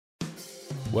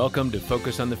Welcome to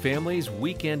Focus on the Family's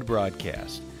weekend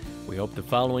broadcast. We hope the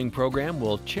following program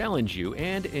will challenge you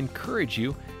and encourage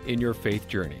you in your faith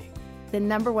journey. The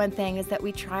number one thing is that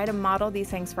we try to model these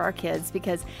things for our kids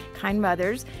because kind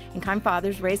mothers and kind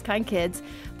fathers raise kind kids,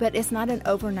 but it's not an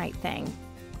overnight thing.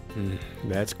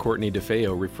 That's Courtney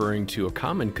DeFeo referring to a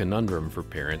common conundrum for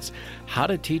parents, how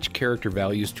to teach character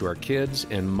values to our kids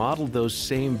and model those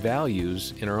same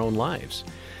values in our own lives.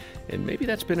 And maybe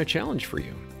that's been a challenge for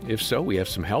you. If so, we have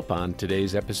some help on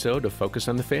today's episode of Focus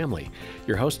on the Family.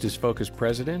 Your host is Focus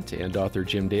President and author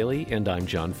Jim Daly, and I'm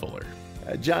John Fuller.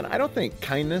 John, I don't think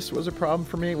kindness was a problem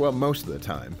for me, well, most of the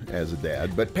time as a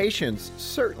dad, but patience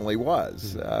certainly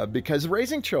was, because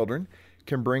raising children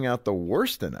can bring out the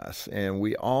worst in us, and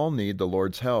we all need the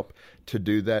Lord's help to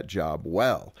do that job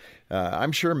well.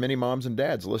 I'm sure many moms and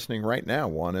dads listening right now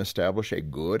want to establish a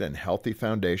good and healthy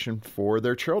foundation for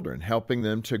their children, helping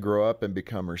them to grow up and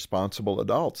become responsible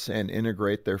adults and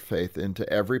integrate their faith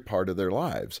into every part of their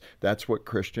lives. That's what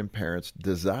Christian parents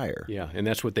desire. Yeah, and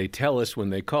that's what they tell us when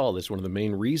they call. That's one of the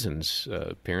main reasons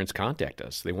parents contact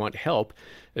us. They want help,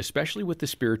 especially with the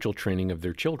spiritual training of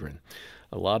their children.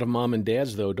 A lot of mom and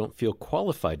dads, though, don't feel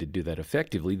qualified to do that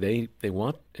effectively. They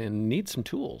want and need some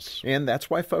tools. And that's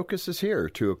why Focus is here,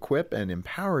 to equip and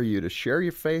empower you to share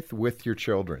your faith with your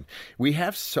children. We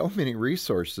have so many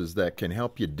resources that can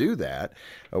help you do that.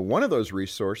 One of those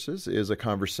resources is a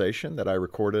conversation that I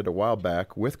recorded a while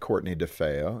back with Courtney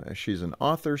DeFeo. She's an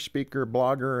author, speaker,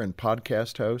 blogger, and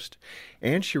podcast host,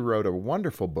 and she wrote a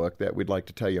wonderful book that we'd like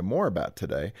to tell you more about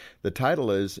today. The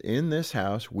title is In This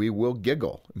House We Will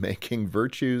Giggle, Making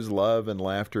Virtues, Love, and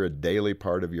Laughter a Daily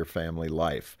Part of Your Family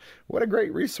Life. What a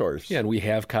great resource. Yeah, and we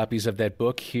have copies of that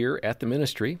book here at the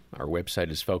ministry. Our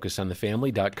website is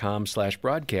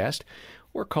focusonthefamily.com/broadcast,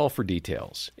 or call for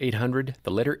details, 800,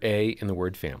 the letter A in the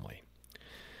word family.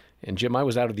 And Jim, I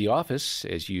was out of the office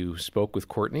as you spoke with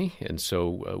Courtney, and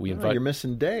so we invited... You're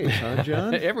missing days, huh,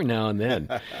 John? Every now and then.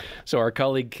 So our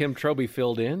colleague Kim Troby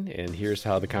filled in, and here's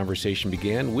how the conversation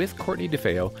began with Courtney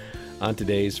DeFeo on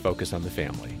today's Focus on the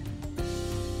Family.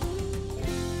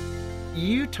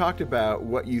 You talked about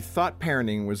what you thought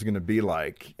parenting was going to be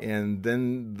like, and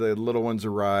then the little ones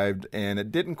arrived, and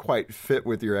it didn't quite fit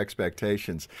with your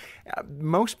expectations.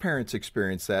 Most parents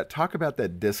experience that. Talk about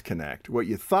that disconnect, what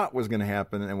you thought was going to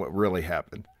happen and what really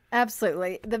happened.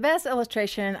 Absolutely. The best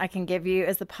illustration I can give you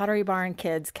is the Pottery Barn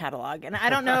Kids catalog. And I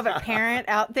don't know of a parent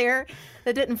out there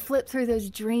that didn't flip through those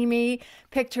dreamy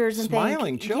pictures and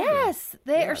Smiling think, children. yes,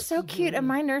 they are so cute. And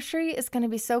my nursery is going to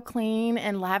be so clean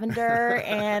and lavender,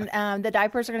 and the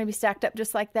diapers are going to be stacked up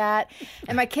just like that.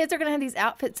 And my kids are going to have these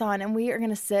outfits on, and we are going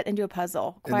to sit and do a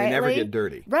puzzle quietly. And they never get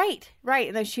dirty. Right.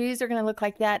 And those shoes are going to look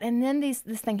like that. And then this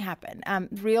thing happened.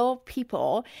 Real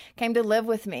people came to live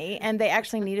with me, and they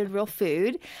actually needed real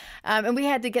food. And we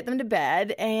had to get them to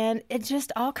bed, and it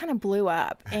just all kind of blew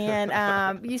up.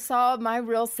 And you saw my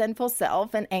real sinful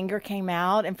self, and anger came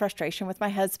out, and frustration with my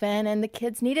husband, and the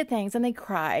kids needed things, and they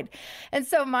cried. And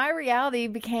so my reality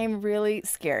became really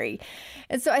scary.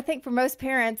 And so I think for most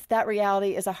parents, that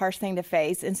reality is a harsh thing to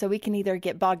face. And so we can either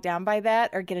get bogged down by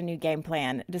that or get a new game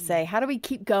plan to say, how do we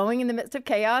keep going in the midst of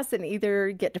chaos and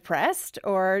either get depressed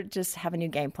or just have a new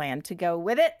game plan to go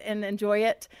with it and enjoy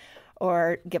it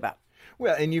or give up?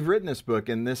 Well, and you've written this book,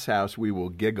 In This House We Will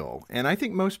Giggle. And I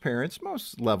think most parents,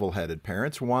 most level-headed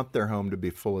parents, want their home to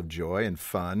be full of joy and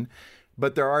fun.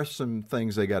 But there are some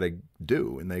things they got to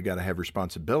do, and they got to have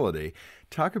responsibility.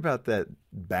 Talk about that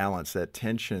balance, that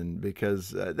tension,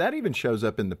 because that even shows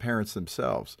up in the parents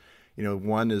themselves. You know,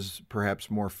 one is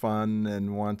perhaps more fun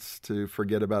and wants to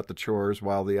forget about the chores,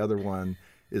 while the other one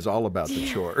is all about the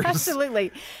chores. Absolutely.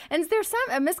 And there's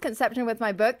a misconception with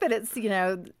my book that it's,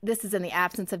 this is in the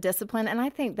absence of discipline. And I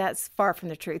think that's far from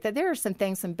the truth, that there are some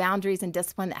things, some boundaries and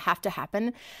discipline that have to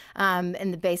happen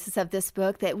in the basis of this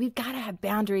book, that we've got to have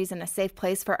boundaries and a safe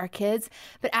place for our kids.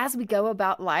 But as we go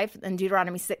about life, in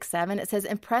Deuteronomy 6:7, it says,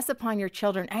 impress upon your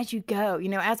children as you go.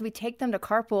 As we take them to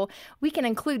carpool, we can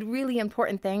include really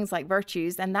important things like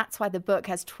virtues. And that's why the book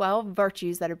has 12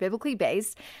 virtues that are biblically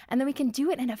based. And then we can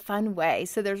do it in a fun way.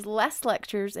 So there's less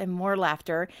lectures and more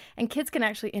laughter, and kids can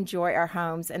actually enjoy our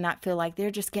homes and not feel like they're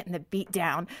just getting the beat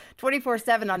down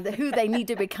 24/7 on who they need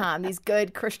to become, these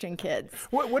good Christian kids.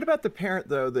 What about the parent,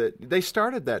 though, that they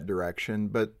started that direction,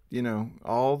 but,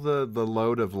 all the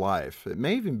load of life, it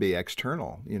may even be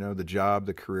external. The job,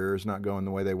 the career is not going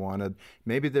the way they wanted.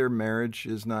 Maybe their marriage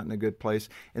is not in a good place.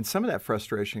 And some of that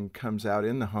frustration comes out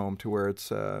in the home to where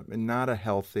it's not a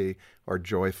healthy or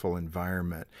joyful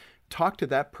environment. Talk to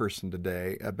that person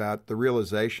today about the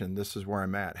realization, this is where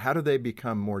I'm at. How do they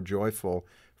become more joyful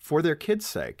for their kids'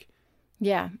 sake?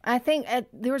 Yeah, I think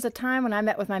there was a time when I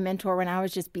met with my mentor when I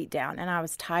was just beat down and I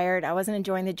was tired. I wasn't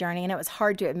enjoying the journey, and it was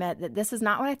hard to admit that this is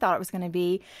not what I thought it was going to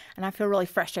be, and I feel really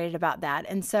frustrated about that.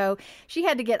 And so she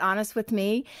had to get honest with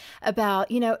me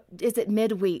about, is it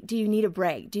midweek? Do you need a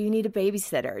break? Do you need a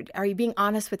babysitter? Are you being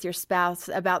honest with your spouse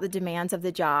about the demands of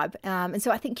the job? And so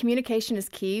I think communication is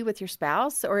key with your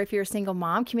spouse, or if you're a single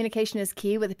mom, communication is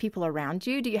key with the people around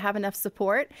you. Do you have enough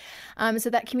support?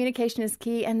 So that communication is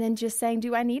key, and then just saying,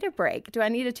 do I need a break? Do I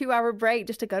need a 2-hour break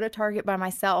just to go to Target by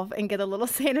myself and get a little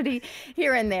sanity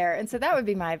here and there? And so that would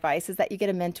be my advice, is that you get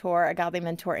a mentor, a godly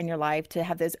mentor in your life, to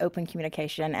have those open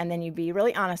communication, and then you be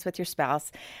really honest with your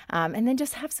spouse, and then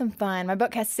just have some fun. My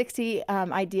book has 60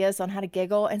 ideas on how to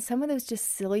giggle, and some of those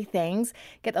just silly things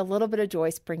get a little bit of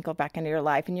joy sprinkled back into your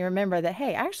life, and you remember that,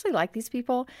 hey, I actually like these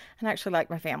people, and I actually like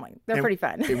my family. They're pretty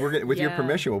fun. And with your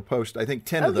permission, we'll post, I think,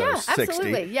 10 of those 60.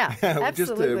 Absolutely. Yeah, absolutely.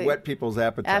 Just to whet people's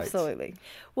appetites. Absolutely.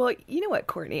 Well, you know what,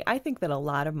 Courtney? I think that a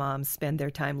lot of moms spend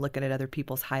their time looking at other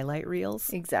people's highlight reels.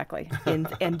 Exactly. And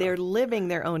they're living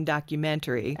their own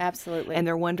documentary. Absolutely. And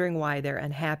they're wondering why they're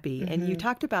unhappy. Mm-hmm. And you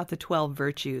talked about the 12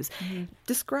 virtues. Mm-hmm.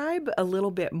 Describe a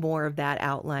little bit more of that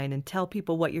outline and tell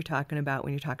people what you're talking about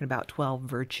when you're talking about 12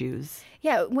 virtues.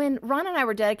 Yeah, when Ron and I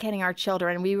were dedicating our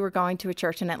children, we were going to a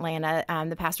church in Atlanta.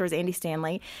 The pastor was Andy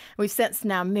Stanley. We've since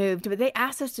now moved, but they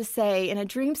asked us to say, in a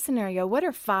dream scenario, what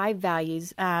are 5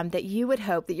 values that you would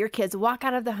hope that your kids walk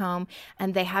out of the home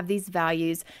and they have these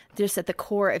values just at the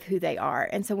core of who they are.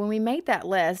 And so when we made that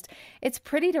list, it's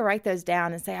pretty to write those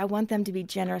down and say, I want them to be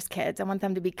generous kids. I want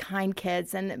them to be kind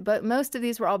kids. But most of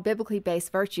these were all biblically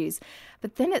based virtues.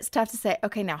 But then it's tough to say,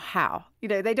 okay, now how?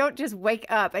 They don't just wake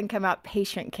up and come out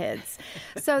patient kids.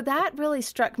 So that really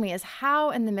struck me as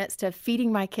how, in the midst of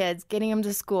feeding my kids, getting them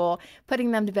to school,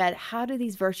 putting them to bed, how do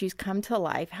these virtues come to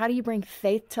life? How do you bring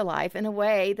faith to life in a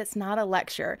way that's not a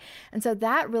lecture? And so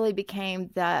that really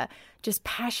became the just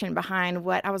passion behind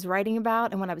what I was writing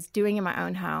about and what I was doing in my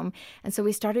own home. And so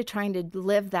we started trying to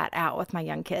live that out with my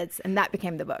young kids, and that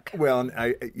became the book. Well, and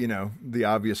the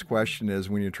obvious question is,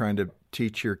 when you're trying to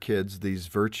teach your kids these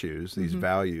virtues, these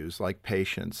values like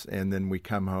patience, and then we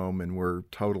come home and we're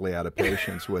totally out of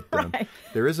patience with them. Right.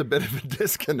 There is a bit of a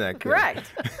disconnect.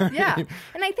 Correct. Yeah.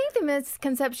 And I think the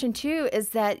misconception too is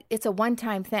that it's a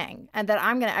one-time thing and that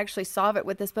I'm going to actually solve it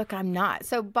with this book. I'm not.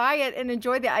 So buy it and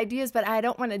enjoy the ideas, but I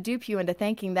don't want to dupe you into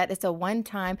thinking that it's a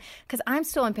one-time, because I'm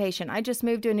still impatient. I just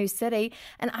moved to a new city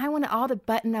and I want it all to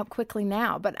button up quickly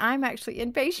now, but I'm actually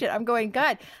impatient. I'm going,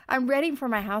 God, I'm ready for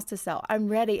my house to sell. I'm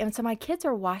ready. And so my kids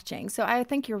are watching. So I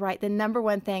think you're right. The number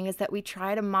one thing is that we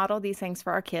try to model these things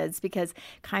for our kids, because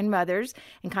kind mothers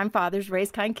and kind fathers raise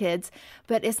kind kids,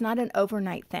 but it's not an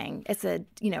overnight thing. It's a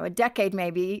decade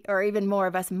maybe, or even more,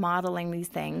 of us modeling these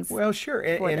things. Well, sure.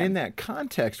 And in that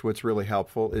context, what's really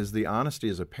helpful is the honesty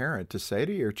as a parent to say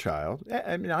to your child,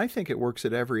 I mean, I think it works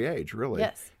at every age, really.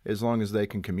 Yes. As long as they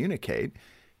can communicate.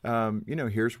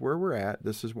 Here's where we're at.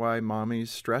 This is why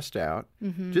mommy's stressed out.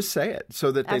 Mm-hmm. Just say it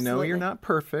so that they know you're not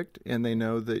perfect, and they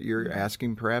know that you're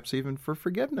asking perhaps even for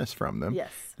forgiveness from them.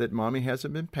 Yes. That mommy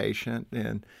hasn't been patient,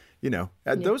 and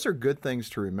those are good things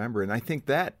to remember. And I think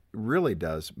that really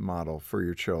does model for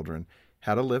your children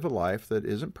how to live a life that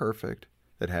isn't perfect,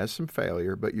 that has some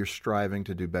failure, but you're striving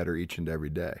to do better each and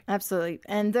every day. Absolutely.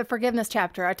 And the forgiveness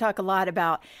chapter, I talk a lot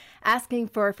about asking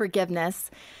for forgiveness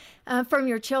from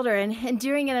your children, and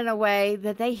doing it in a way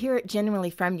that they hear it genuinely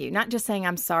from you. Not just saying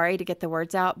I'm sorry to get the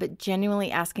words out, but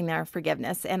genuinely asking their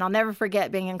forgiveness. And I'll never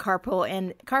forget being in carpool.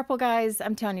 And carpool guys,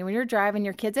 I'm telling you, when you're driving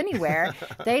your kids anywhere,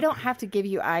 they don't have to give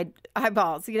you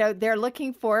eyeballs. They're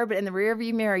looking for, but in the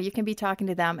rearview mirror, you can be talking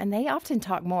to them. And they often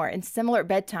talk more. And similar at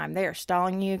bedtime, they are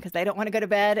stalling you because they don't want to go to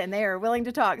bed, and they are willing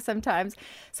to talk sometimes.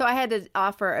 So I had to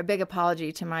offer a big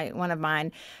apology to one of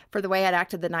mine for the way I'd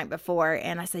acted the night before.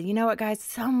 And I said, you know what, guys,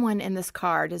 someone in this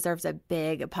car deserves a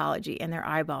big apology. And their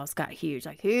eyeballs got huge.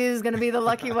 Like, who's going to be the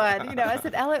lucky one? I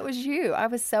said, Ella, it was you. I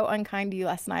was so unkind to you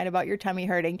last night about your tummy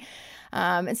hurting.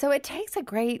 And so it takes a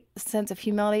great sense of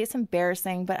humility. It's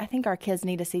embarrassing, but I think our kids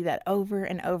need to see that over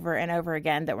and over and over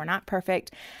again, that we're not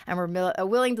perfect and we're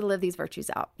willing to live these virtues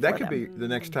out. That could be the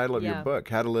next title of your book,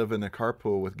 How to Live in a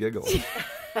Carpool with Giggles.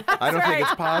 I don't think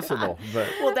it's possible, but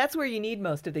well, that's where you need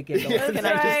most of the giggles. That's Can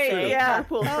I just say, yeah.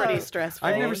 Carpool's pretty stressful.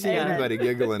 I've never seen anybody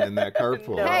giggling in that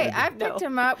carpool. No. Hey, I've picked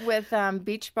him up with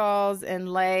beach balls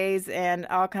and Lays and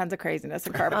all kinds of craziness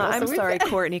in carpools. I'm sorry,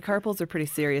 Courtney. Carpools are pretty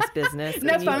serious business.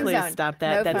 No Can you phone please zone. stop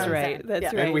that? No That's phone right. zone. That's Yeah.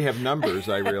 right. And we have numbers,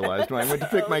 I realized when I went to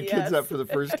pick my kids up for the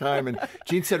first time. And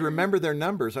Jean said, remember their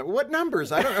numbers. I went, what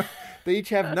numbers? I don't know. They each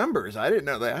have numbers. I didn't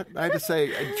know that. I had to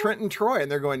say Trent and Troy, and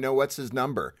they're going, no, what's his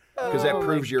number? Because that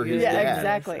proves you're his dad.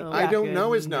 Exactly. I don't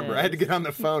know his number. I had to get on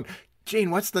the phone.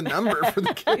 Gene, what's the number for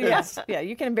the kids? Yeah,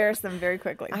 you can embarrass them very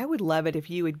quickly. I would love it if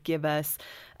you would give us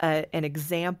an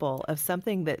example of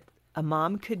something that a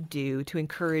mom could do to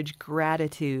encourage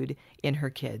gratitude in her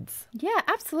kids. Yeah,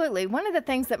 absolutely. One of the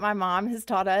things that my mom has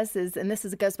taught us is, and this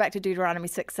goes back to Deuteronomy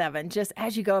 6:7, just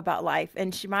as you go about life.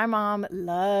 And my mom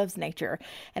loves nature,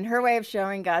 and her way of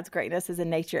showing God's greatness is in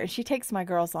nature. And she takes my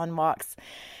girls on walks,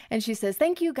 and she says,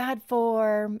 "Thank you, God,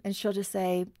 for," and she'll just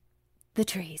say, "the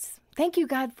trees. Thank you,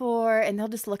 God, for," and they'll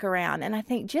just look around. And I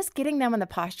think just getting them in the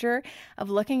posture of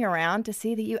looking around to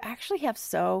see that you actually have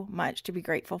so much to be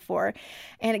grateful for.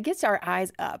 And it gets our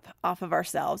eyes up off of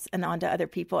ourselves and onto other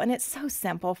people. And it's so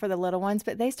simple for the little ones,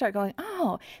 but they start going,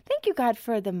 "Oh, thank you, God,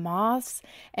 for the moths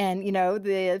and,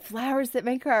 the flowers that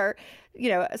make our,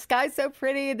 sky's so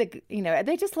pretty."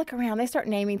 They just look around, they start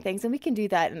naming things, and we can do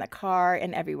that in the car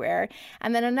and everywhere.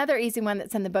 And then another easy one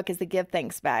that's in the book is the Give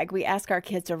Thanks bag. We ask our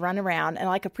kids to run around and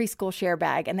like a preschool share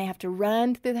bag, and they have to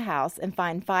run through the house and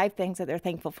find 5 things that they're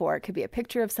thankful for. It could be a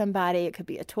picture of somebody, it could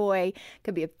be a toy, it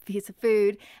could be a piece of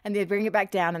food, and they bring it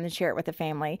back down and then share it with the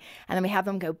family. And then we have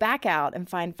them go back out and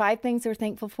find 5 things they're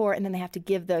thankful for, and then they have to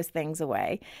give those things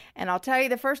away. And I'll tell you,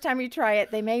 the first time you try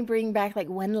it, they may bring back like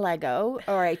 1 Lego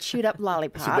or a chewed up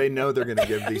lollipop. So they know they're going to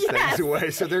give these things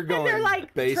away. So they're going, they're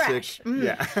like basic. Trash.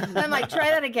 Yeah. And I'm like, try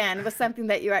that again with something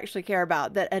that you actually care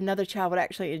about, that another child would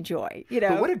actually enjoy.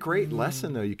 But what a great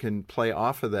lesson, though. You can play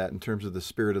off of that in terms of the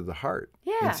spirit of the heart.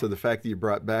 Yeah. And so the fact that you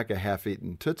brought back a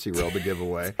half-eaten Tootsie Roll to give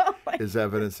away is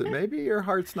evidence that maybe your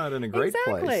heart's not in a great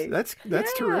place.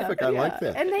 That's terrific. I like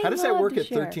that. And how does that work at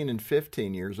share. 13 and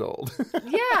 15 years old?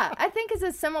 Yeah, I think it's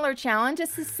a similar challenge.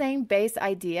 It's the same base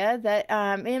idea that,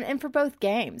 and for both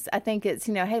games, I think it's,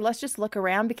 hey, let's just look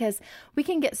around, because we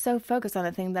can get so focused on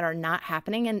the things that are not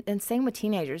happening. And same with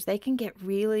teenagers. They can get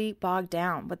really bogged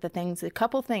down with a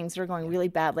couple things that are going really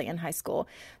badly in high school.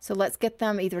 So let's get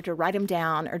them either to write them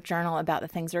down or journal about the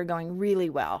things that are going really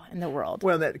well in the world.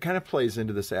 Well, that kind of plays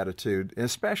into this attitude,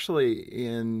 especially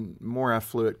in more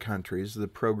affluent countries. The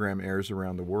program airs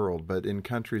around the world, but in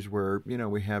countries where,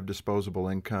 we have disposable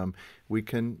income, we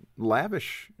can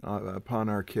lavish upon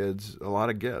our kids a lot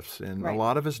of gifts. And a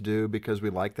lot of us do because we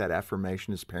like that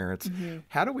affirmation as parents. Mm-hmm.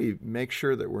 How do we make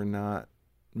sure that we're not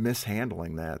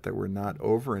mishandling that we're not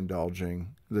overindulging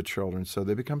the children so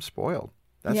they become spoiled?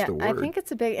 That's the word. I think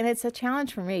it's it's a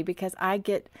challenge for me, because I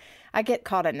get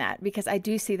caught in that, because I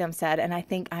do see them sad, and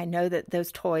I know that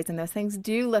those toys and those things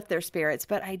do lift their spirits,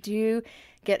 but I do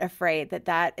get afraid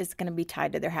that is going to be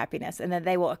tied to their happiness, and that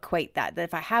they will equate that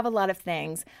if I have a lot of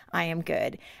things, I am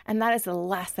good. And that is the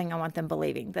last thing I want them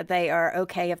believing, that they are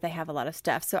okay if they have a lot of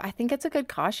stuff. So I think it's a good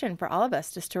caution for all of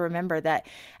us just to remember that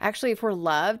actually, if we're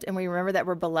loved and we remember that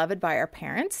we're beloved by our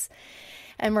parents,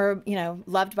 and we're,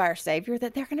 loved by our Savior,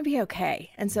 that they're going to be okay.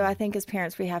 And so I think as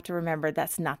parents, we have to remember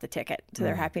that's not the ticket to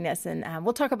their happiness. And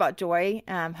we'll talk about joy,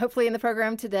 hopefully in the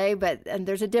program today, but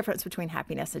there's a difference between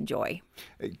happiness and joy.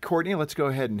 Courtney, let's go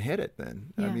ahead and hit it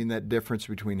then. Yeah. I mean, that difference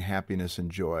between happiness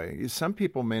and joy. Some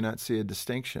people may not see a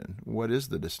distinction. What is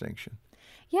the distinction?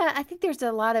 Yeah, I think there's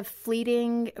a lot of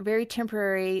fleeting, very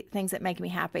temporary things that make me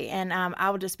happy. And I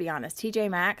will just be honest,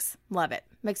 TJ Maxx, love it.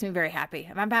 Makes me very happy.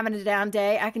 If I'm having a down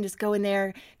day, I can just go in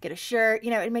there, get a shirt.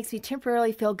 It makes me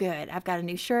temporarily feel good. I've got a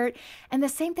new shirt. And the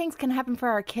same things can happen for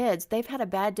our kids. They've had a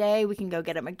bad day. We can go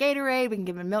get them a Gatorade. We can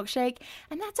give them a milkshake.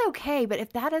 And that's okay. But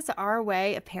if that is our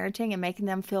way of parenting and making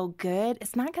them feel good,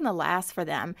 it's not going to last for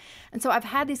them. And so I've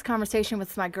had these conversations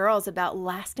with my girls about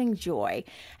lasting joy.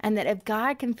 And that if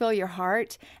God can fill your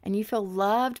heart and you feel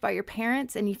loved by your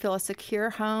parents and you feel a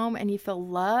secure home and you feel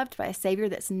loved by a Savior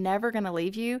that's never going to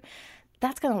leave you,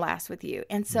 that's going to last with you.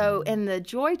 And so in the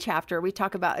joy chapter, we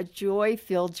talk about a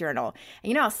joy-filled journal.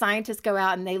 And how scientists go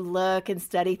out and they look and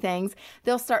study things.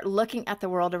 They'll start looking at the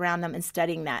world around them and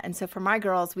studying that. And so for my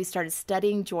girls, we started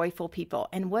studying joyful people.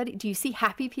 And what do you see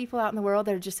happy people out in the world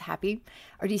that are just happy?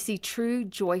 Or do you see true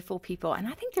joyful people? And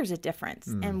I think there's a difference.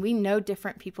 And we know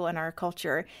different people in our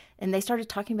culture. And they started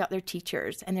talking about their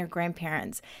teachers and their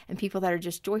grandparents and people that are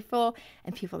just joyful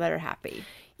and people that are happy.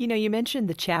 You mentioned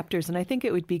the chapters, and I think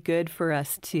it would be good for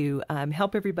us to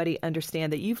help everybody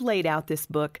understand that you've laid out this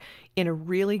book in a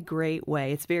really great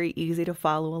way. It's very easy to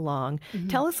follow along. Mm-hmm.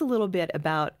 Tell us a little bit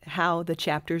about how the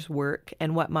chapters work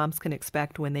and what moms can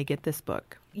expect when they get this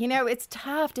book. It's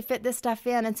tough to fit this stuff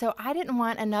in. And so I didn't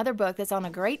want another book that's on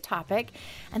a great topic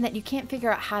and that you can't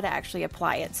figure out how to actually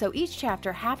apply it. So each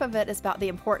chapter, half of it is about the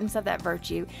importance of that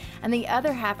virtue. And the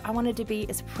other half, I wanted to be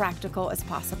as practical as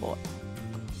possible.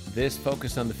 This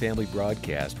Focus on the Family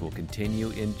broadcast will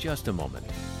continue in just a moment.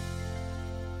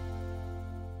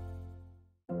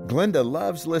 Glenda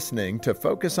loves listening to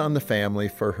Focus on the Family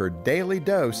for her daily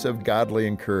dose of godly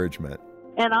encouragement.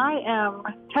 And I am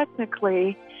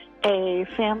technically a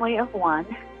family of one,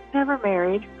 never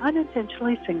married,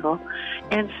 unintentionally single,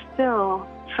 and still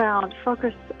found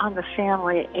Focus on the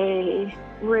Family a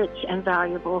rich and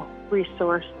valuable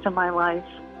resource to my life.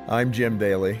 I'm Jim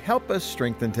Daly. Help us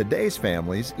strengthen today's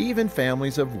families, even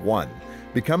families of one.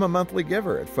 Become a monthly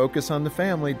giver at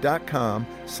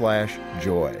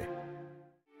focusonthefamily.com/joy.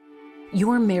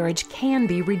 Your marriage can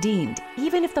be redeemed,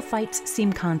 even if the fights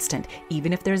seem constant,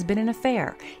 even if there's been an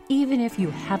affair, even if you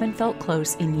haven't felt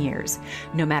close in years.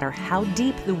 No matter how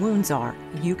deep the wounds are,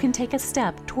 you can take a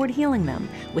step toward healing them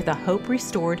with a Hope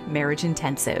Restored Marriage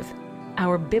Intensive.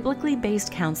 Our biblically based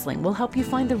counseling will help you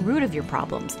find the root of your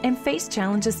problems and face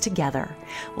challenges together.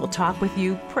 We'll talk with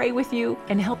you, pray with you,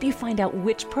 and help you find out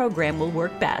which program will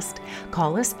work best.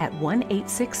 Call us at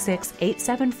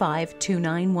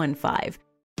 1-866-875-2915.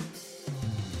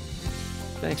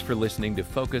 Thanks for listening to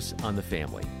Focus on the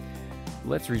Family.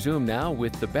 Let's resume now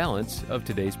with the balance of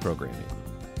today's programming.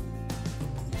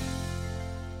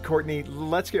 Courtney,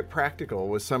 let's get practical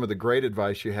with some of the great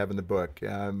advice you have in the book.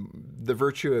 The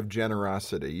virtue of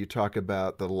generosity. You talk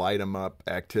about the light 'em up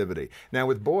activity. Now,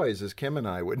 with boys, as Kim and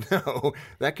I would know,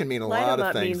 that can mean a lot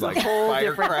of things like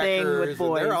firecrackers.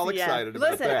 They're all excited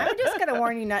about Listen, that. I'm just going to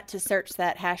warn you not to search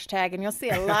that hashtag, and you'll see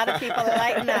a lot of people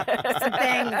lighting up some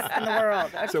things in the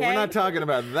world. Okay? So we're not talking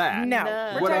about that.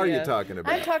 No. What are you talking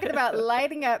about? I'm talking about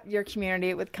lighting up your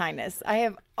community with kindness. I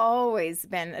have always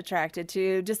been attracted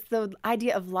to just the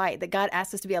idea of light, that God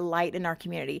asks us to be a light in our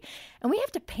community. And we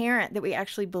have to parent that we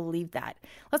actually believe that.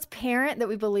 Let's parent that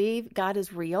we believe God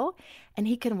is real and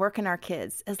he can work in our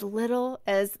kids as little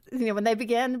as, when they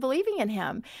begin believing in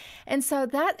him. And so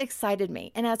that excited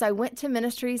me. And as I went to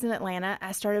ministries in Atlanta,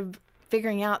 I started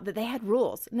figuring out that they had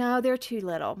rules. No, they're too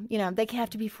little. They have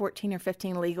to be 14 or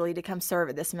 15 legally to come serve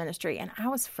at this ministry. And I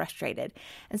was frustrated.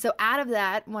 And so out of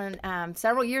that, when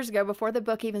several years ago, before the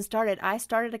book even started, I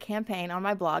started a campaign on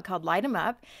my blog called Light 'em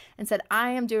Up and said,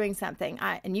 I am doing something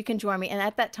and you can join me. And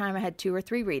at that time, I had 2 or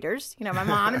 3 readers, my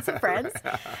mom and some friends.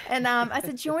 And I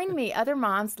said, join me, other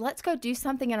moms. Let's go do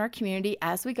something in our community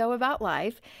as we go about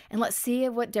life. And let's see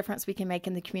what difference we can make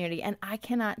in the community. And I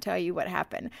cannot tell you what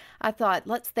happened. I thought,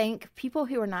 let's thank people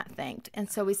who are not thanked. And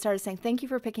so we started saying, thank you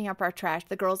for picking up our trash.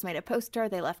 The girls made a poster.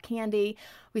 They left candy.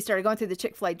 We started going through the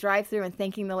Chick-fil-A drive-thru and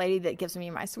thanking the lady that gives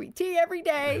me my sweet tea every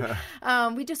day.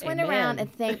 We just went around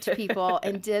and thanked people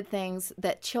and did things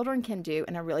that children can do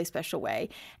in a really special way.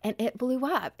 And it blew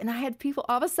up. And I had people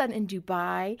all of a sudden in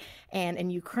Dubai and in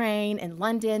Ukraine and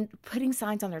London putting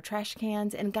signs on their trash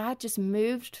cans. And God just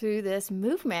moved through this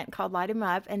movement called Light 'em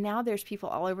Up. And now there's people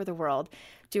all over the world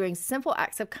doing simple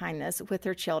acts of kindness with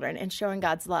their children and showing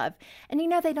God's love. And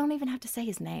they don't even have to say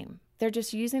his name. They're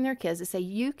just using their kids to say,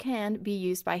 you can be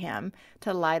used by him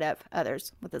to light up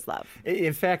others with his love.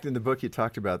 In fact, in the book, you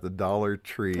talked about the Dollar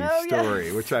Tree story,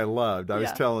 yes. which I loved. I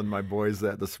was telling my boys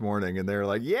that this morning, and they were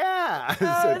like, yeah.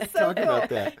 So talk cool. about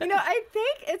that. I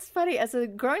think it's funny.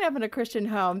 Growing up in a Christian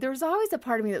home, there was always a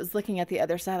part of me that was looking at the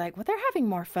other side like, well, they're having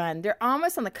more fun. They're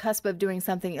almost on the cusp of doing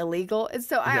something illegal. And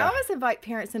so I always invite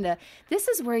parents into, this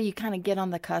is where you kind of get on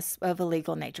the cusp of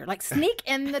illegal nature. Like sneak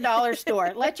in the dollar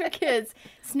store. Let your kids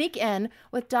sneak in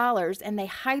with dollars, and they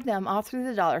hide them all through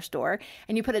the dollar store.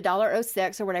 And you put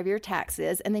 $1.06 or whatever your tax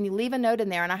is, and then you leave a note in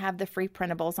there. And I have the free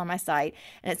printables on my site,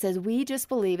 and it says, "We just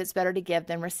believe it's better to give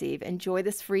than receive. Enjoy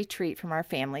this free treat from our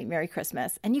family. Merry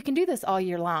Christmas." And you can do this all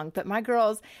year long. But my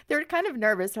girls, they're kind of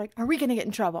nervous. They're like, "Are we going to get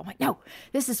in trouble?" I'm like, "No,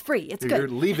 this is free. It's good." You're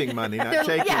leaving money, not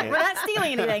taking it. We're not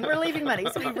stealing anything. We're leaving money.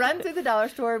 So we run through the dollar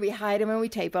store, we hide them, and we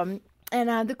tape them.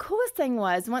 And the coolest thing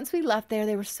was, once we left there,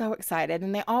 they were so excited,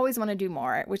 and they always want to do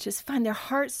more, which is fun. Their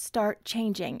hearts start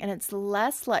changing, and it's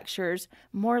less lectures,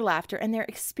 more laughter, and they're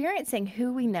experiencing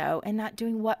who we know and not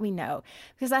doing what we know.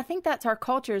 Because I think that's our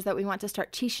culture, is that we want to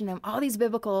start teaching them all these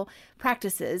biblical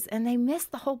practices, and they miss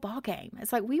the whole ball game.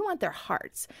 It's like we want their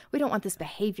hearts. We don't want this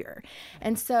behavior.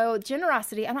 And so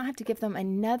generosity, I don't have to give them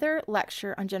another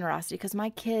lecture on generosity because my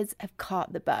kids have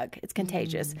caught the bug. It's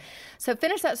contagious. So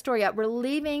finish that story up. We're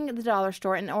leaving the dollar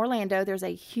store in Orlando. There's a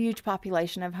huge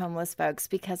population of homeless folks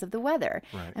because of the weather.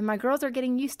 Right. And my girls are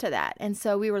getting used to that. And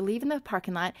so we were leaving the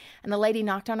parking lot, and the lady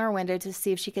knocked on our window to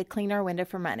see if she could clean our window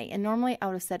for money. And normally I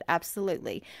would have said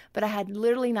absolutely, but I had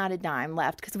literally not a dime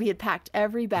left because we had packed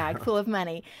every bag full of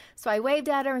money. So I waved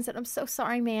at her and said, "I'm so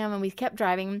sorry, ma'am." And we kept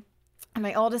driving. And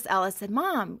my oldest Ella said,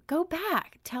 Mom, go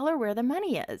back. Tell her where the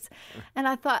money is. And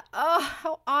I thought, oh,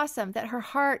 how awesome that her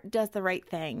heart does the right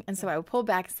thing. And so I pulled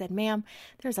back and said, Ma'am,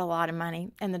 there's a lot of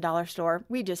money in the dollar store.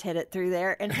 We just hid it through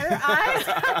there. And her eyes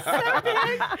got so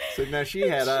big. So now she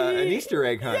had an Easter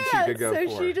egg hunt she could go for.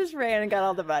 So she just ran and got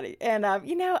all the money. And, I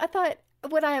thought,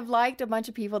 would I have liked a bunch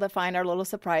of people to find our little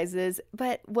surprises?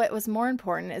 But what was more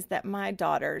important is that my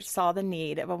daughter saw the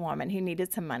need of a woman who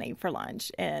needed some money for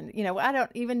lunch. And, I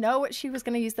don't even know what she was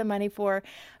going to use the money for,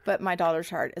 but my daughter's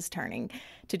heart is turning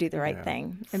to do the right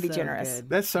thing and be generous. Good.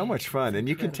 That's so much fun. And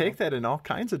you can take that in all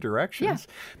kinds of directions.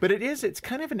 Yeah. But it's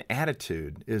kind of an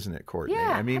attitude, isn't it, Courtney?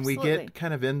 Yeah, I mean, absolutely. We get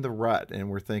kind of in the rut and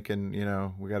we're thinking,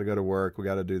 we got to go to work, we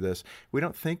got to do this. We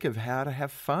don't think of how to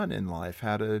have fun in life,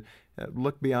 how to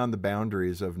look beyond the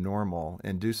boundaries of normal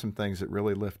and do some things that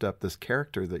really lift up this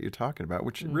character that you're talking about,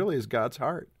 which really is God's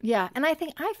heart. Yeah, and I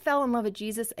think I fell in love with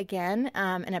Jesus again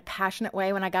in a passionate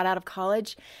way when I got out of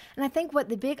college. And I think what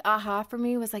the big aha for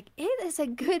me was like, it is a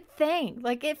good thing.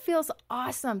 Like, it feels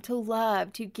awesome to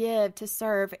love, to give, to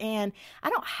serve, and I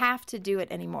don't have to do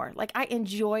it anymore. Like, I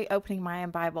enjoy opening my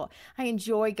own Bible. I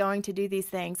enjoy going to do these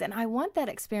things, and I want that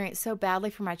experience so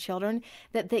badly for my children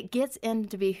that gets in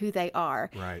to be who they are.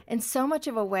 Right. And so much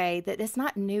of a way that it's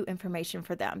not new information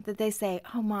for them, that they say,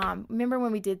 oh, Mom, remember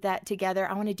when we did that together?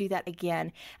 I want to do that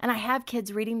again. And I have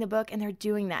kids reading the book, and they're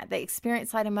doing that. They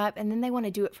experience Light 'em Up, and then they want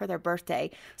to do it for their birthday.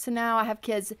 So now I have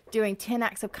kids doing 10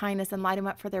 acts of kindness and Light 'em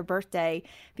Up for their birthday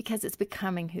because it's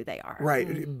becoming who they are.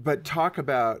 Right. But talk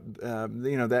about,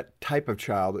 that type of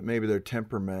child that maybe their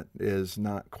temperament is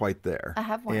not quite there. I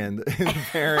have one. And the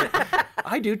parent,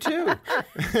 I do too.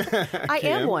 I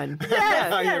am one.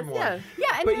 Yes, I yes, am one. yes.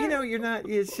 Yeah, and But you're not,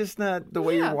 it's just not the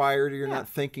way you're wired, or you're not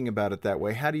thinking about it that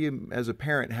way. How do you, as a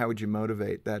parent, how would you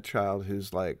motivate that child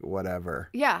who's like, whatever?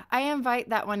 Yeah, I invite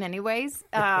that one anyways.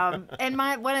 And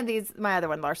my other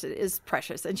one, Larsa, is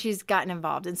precious, and she's gotten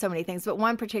involved in so many things. But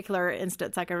one particular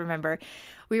instance I can remember,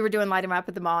 we were doing Light 'em Up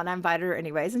at the mall, and I invited her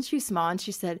anyways. And she's small, and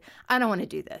she said, I don't want to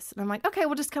do this. And I'm like, okay,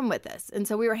 well, just come with us. And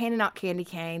so we were handing out candy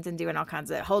canes and doing all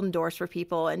kinds of holding doors for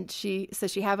people. And she said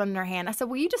she had one in her hand. I said,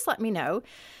 well, you just let me know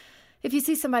if you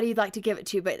see somebody you'd like to give it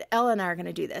to, but Ella and I are going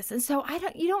to do this. And so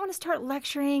you don't want to start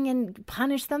lecturing and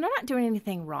punish them. They're not doing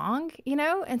anything wrong,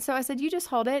 And so I said, you just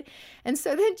hold it. And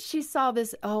so then she saw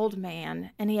this old man,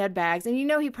 and he had bags. And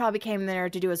he probably came there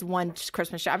to do his one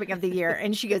Christmas shopping of the year.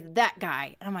 And she goes, that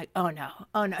guy. And I'm like, oh no,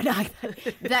 not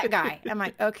that guy. I'm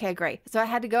like, okay, great. So I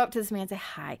had to go up to this man and say,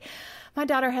 hi, my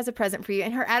daughter has a present for you.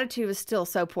 And her attitude was still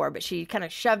so poor, but she kind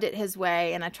of shoved it his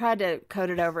way. And I tried to code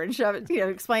it over and shove it,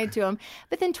 explain it to him.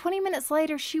 But then 20 minutes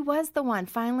later, she was the one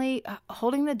finally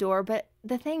holding the door. But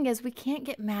the thing is, we can't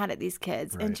get mad at these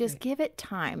kids and just give it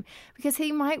time, because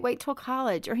he might wait till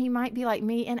college, or he might be like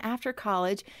me and after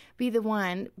college be the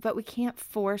one, but we can't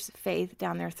force faith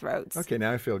down their throats. Okay,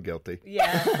 now I feel guilty.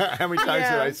 Yeah. How many times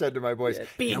have I said to my boys,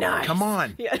 be nice. Come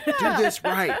on, do this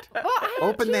right. Well,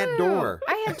 Open that door.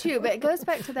 I have too, but it goes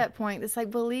back to that point. It's like,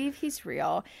 believe he's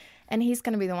real, and he's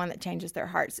going to be the one that changes their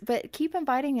hearts. But keep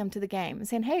inviting them to the game and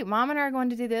saying, hey, Mom and I are going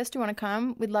to do this. Do you want to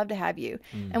come? We'd love to have you.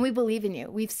 And we believe in you.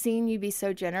 We've seen you be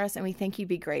so generous, and we think you'd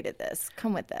be great at this.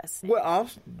 Come with us. Well,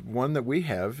 one that we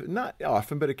have, not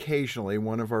often, but occasionally,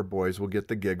 one of our boys will get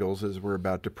the giggles as we're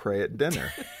about to pray at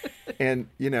dinner. And,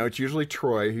 it's usually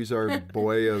Troy, who's our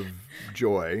boy of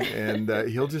joy, and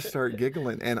he'll just start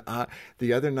giggling. And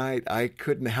the other night, I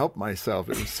couldn't help myself.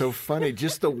 It was so funny,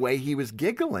 just the way he was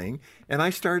giggling. And I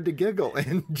started to giggle,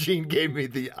 and Jean gave me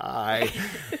the eye,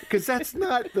 because that's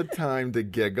not the time to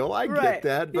giggle. I get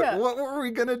that, but what were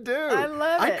we going to do? I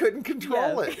love it. I couldn't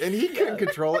control it, and he couldn't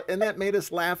control it, and that made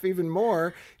us laugh even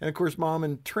more. And, of course, Mom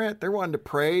and Trent, they're wanting to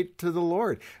pray to the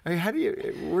Lord. I mean,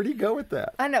 where do you go with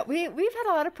that? I know. We've had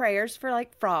a lot of prayers for,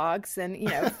 like, frogs and,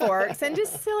 forks and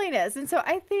just silliness. And so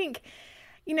I think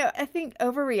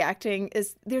overreacting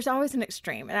is, there's always an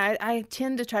extreme. And I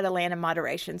tend to try to land in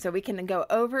moderation. So we can go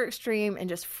over extreme and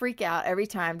just freak out every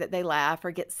time that they laugh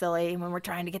or get silly when we're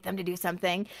trying to get them to do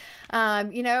something,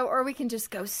 or we can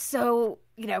just go so,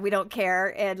 we don't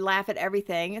care and laugh at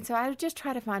everything. And so I just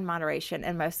try to find moderation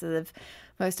in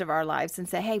most of our lives and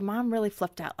say, hey, Mom really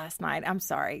flipped out last night. I'm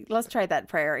sorry. Let's try that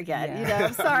prayer again.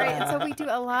 I'm sorry. And so we do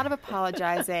a lot of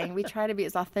apologizing. We try to be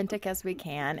as authentic as we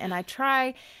can. And I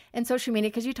try in social media,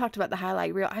 because you talked about the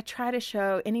highlight reel, I try to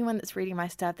show anyone that's reading my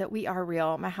stuff that we are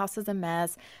real. My house is a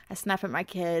mess. I snap at my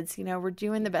kids. We're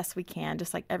doing the best we can,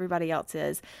 just like everybody else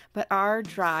is. But our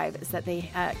drive is that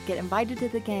they get invited to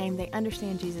the game. They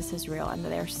understand Jesus is real, and that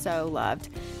they're so loved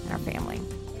in our family.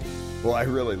 Well, I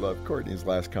really love Courtney's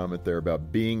last comment there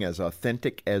about being as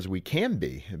authentic as we can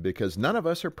be, because none of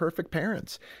us are perfect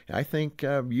parents. I think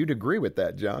you'd agree with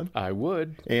that, John. I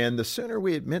would. And the sooner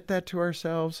we admit that to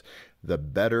ourselves, the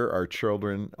better our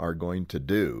children are going to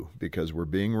do, because we're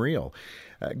being real.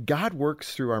 God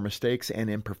works through our mistakes and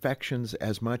imperfections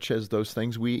as much as those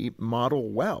things we model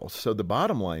well. So the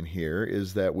bottom line here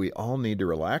is that we all need to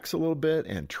relax a little bit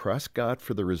and trust God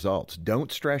for the results.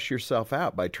 Don't stress yourself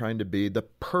out by trying to be the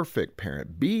perfect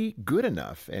parent. Be good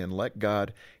enough and let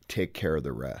God take care of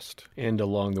the rest. And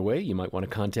along the way, you might want to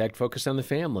contact Focus on the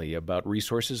Family about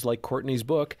resources like Courtney's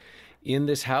book, In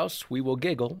This House We Will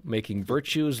Giggle, Making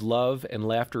Virtues, Love, and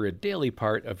Laughter a Daily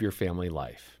Part of Your Family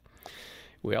Life.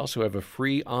 We also have a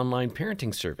free online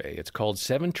parenting survey. It's called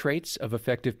 7 Traits of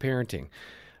Effective Parenting.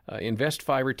 Invest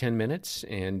 5 or 10 minutes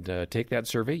and take that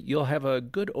survey. You'll have a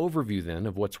good overview then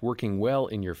of what's working well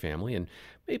in your family and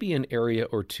maybe an area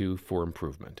or two for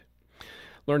improvement.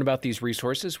 Learn about these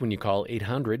resources when you call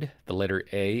 800, the letter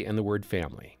A and the word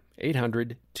family,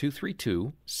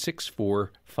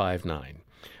 800-232-6459,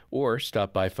 or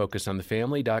stop by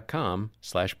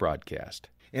focusonthefamily.com/broadcast.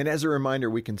 And as a reminder,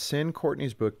 we can send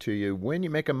Courtney's book to you when you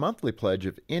make a monthly pledge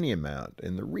of any amount.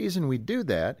 And the reason we do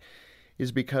that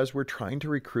is because we're trying to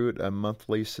recruit a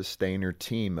monthly sustainer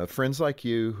team of friends like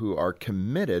you who are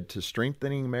committed to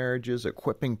strengthening marriages,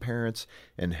 equipping parents,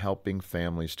 and helping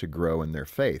families to grow in their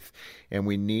faith. And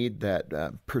we need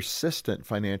that persistent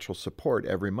financial support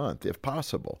every month, if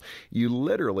possible. You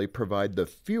literally provide the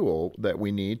fuel that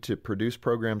we need to produce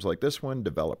programs like this one,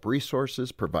 develop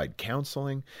resources, provide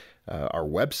counseling, our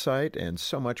website, and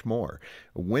so much more.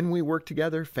 When we work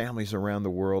together, families around the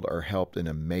world are helped in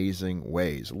amazing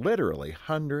ways, literally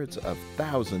hundreds of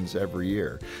thousands every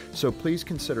year. So please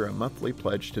consider a monthly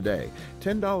pledge today.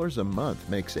 $10 a month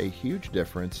makes a huge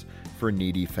difference for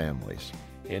needy families.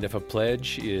 And if a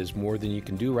pledge is more than you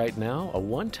can do right now, a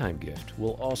one-time gift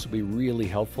will also be really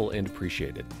helpful and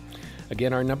appreciated.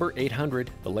 Again, our number,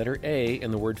 800, the letter A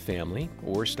and the word family,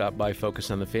 or stop by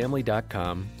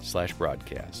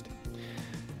focusonthefamily.com/broadcast.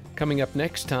 Coming up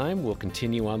next time, we'll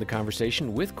continue on the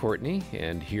conversation with Courtney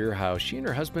and hear how she and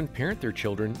her husband parent their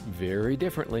children very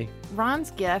differently.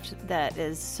 Ron's gift that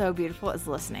is so beautiful is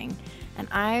listening. And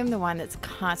I'm the one that's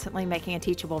constantly making a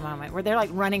teachable moment where they're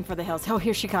like running for the hills. Oh,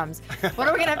 here she comes. What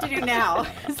are we going to have to do now?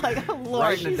 It's like, oh, Lord.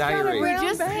 Write in a diary. We're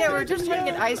just trying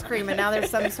to get ice cream, and now there's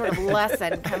some sort of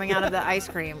lesson coming out of the ice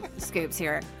cream scoops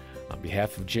here. On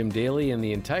behalf of Jim Daly and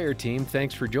the entire team,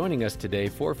 thanks for joining us today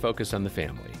for Focus on the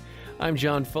Family. I'm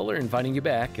John Fuller, inviting you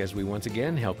back as we once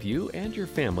again help you and your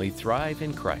family thrive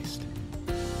in Christ.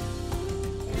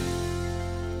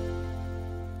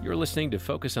 You're listening to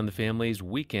Focus on the Family's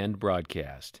weekend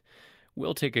broadcast.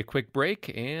 We'll take a quick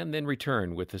break and then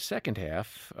return with the second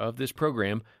half of this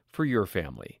program for your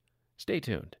family. Stay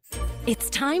tuned. It's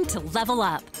time to level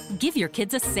up. Give your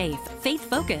kids a safe,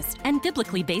 faith-focused, and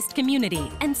biblically based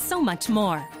community, and so much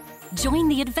more. Join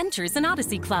the Adventures in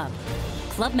Odyssey Club.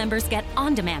 Club members get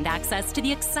on-demand access to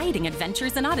the exciting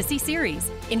Adventures in Odyssey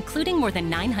series, including more than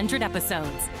 900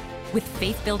 episodes. With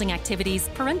faith-building activities,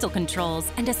 parental controls,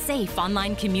 and a safe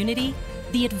online community,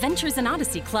 the Adventures in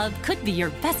Odyssey Club could be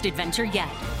your best adventure yet.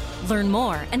 Learn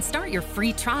more and start your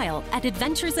free trial at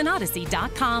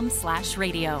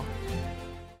adventuresinodyssey.com/radio.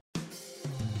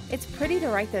 It's pretty to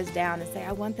write those down and say,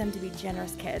 I want them to be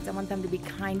generous kids. I want them to be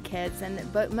kind kids.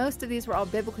 But most of these were all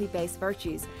biblically based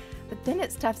virtues. But then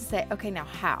it's tough to say, okay, now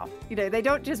how? They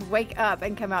don't just wake up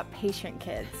and come out patient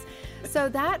kids. So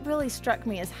that really struck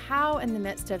me as how, in the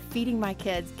midst of feeding my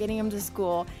kids, getting them to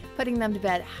school, putting them to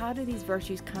bed, how do these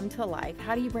virtues come to life?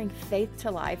 How do you bring faith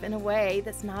to life in a way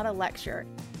that's not a lecture?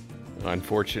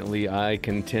 Unfortunately, I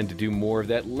can tend to do more of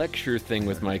that lecture thing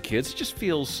with my kids. It just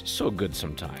feels so good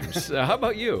sometimes. How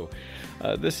about you?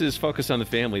 This is Focus on the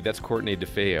Family. That's Courtney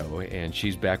DeFeo, and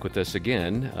she's back with us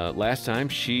again. Last time,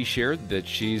 she shared that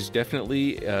she's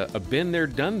definitely a been there,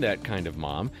 done that kind of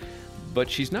mom, but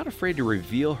she's not afraid to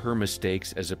reveal her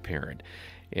mistakes as a parent.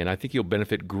 And I think you'll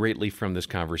benefit greatly from this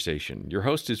conversation. Your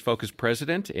host is Focus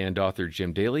President and author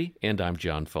Jim Daly, and I'm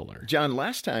John Fuller. John,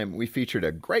 last time we featured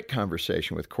a great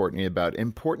conversation with Courtney about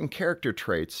important character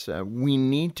traits we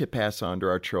need to pass on to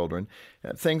our children,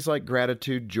 things like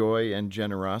gratitude, joy, and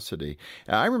generosity.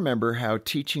 I remember how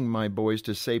teaching my boys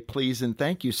to say please and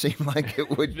thank you seemed like it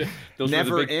would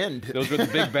never end. Those were the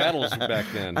big battles back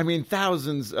then. I mean,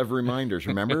 thousands of reminders.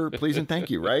 Remember, please and thank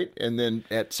you, right? And then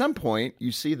at some point,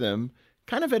 you see them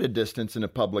kind of at a distance in a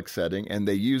public setting, and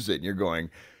they use it, and you're going,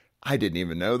 I didn't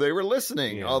even know they were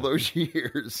listening all those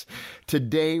years.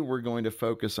 Today, we're going to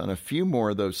focus on a few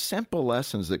more of those simple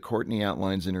lessons that Courtney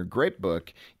outlines in her great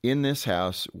book, In This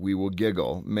House, We Will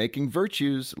Giggle, making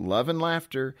virtues, love, and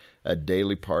laughter a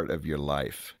daily part of your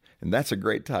life. And that's a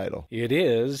great title. It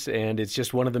is, and it's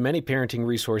just one of the many parenting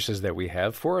resources that we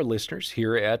have for our listeners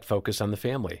here at Focus on the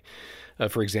Family.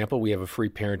 For example, we have a free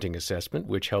parenting assessment,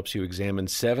 which helps you examine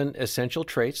 7 essential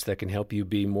traits that can help you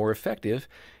be more effective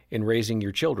in raising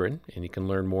your children. And you can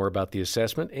learn more about the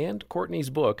assessment and Courtney's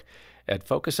book at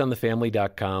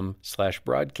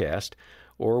focusonthefamily.com/broadcast,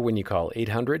 or when you call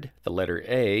 800, the letter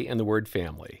A, and the word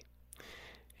family.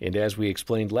 And as we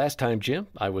explained last time, Jim,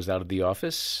 I was out of the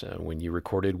office when you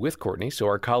recorded with Courtney, so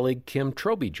our colleague Kim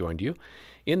Troby joined you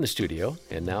in the studio.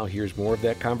 And now here's more of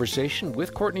that conversation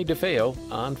with Courtney DeFeo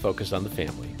on Focus on the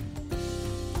Family.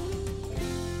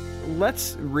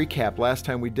 Let's recap. Last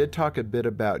time we did talk a bit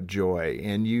about joy,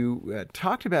 and you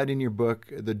talked about in your book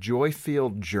the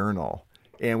Joy-Filled Journal.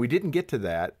 And we didn't get to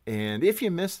that. And if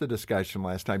you missed the discussion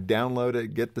last time, download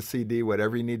it, get the CD,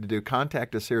 whatever you need to do.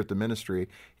 Contact us here at the ministry,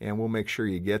 and we'll make sure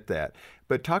you get that.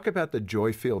 But talk about the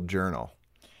Joy-Filled Journal.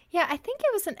 Yeah, I think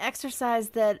it was an exercise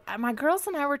that my girls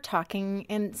and I were talking,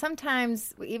 and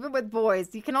sometimes, even with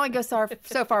boys, you can only go so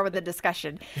far with the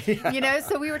discussion, you know?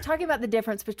 So we were talking about the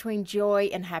difference between joy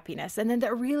and happiness, and then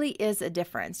there really is a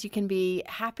difference. You can be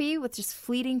happy with just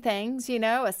fleeting things, you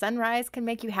know? A sunrise can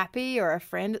make you happy, or a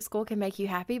friend at school can make you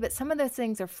happy, but some of those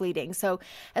things are fleeting. So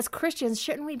as Christians,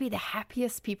 shouldn't we be the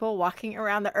happiest people walking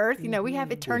around the earth? You know, we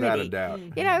have eternity. Without a doubt.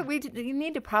 You know, you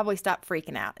need to probably stop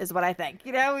freaking out, is what I think.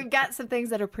 You know, we've got some things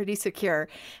that are pretty secure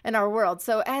in our world.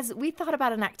 So as we thought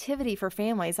about an activity for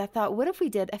families, I thought, what if we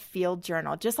did a field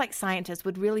journal, just like scientists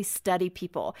would really study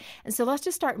people? And so let's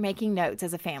just start making notes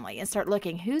as a family and start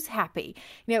looking who's happy.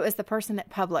 You know, is the person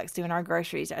at Publix doing our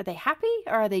groceries, are they happy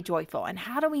or are they joyful? And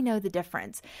how do we know the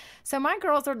difference? So my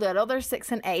girls are little, they're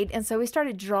 6 and 8. And so we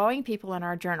started drawing people in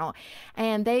our journal,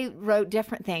 and they wrote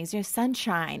different things, you know,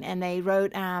 sunshine. And they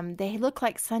wrote, they look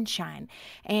like sunshine.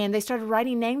 And they started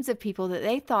writing names of people that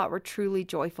they thought were truly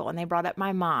joyful. And they brought up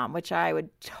my mom, which I would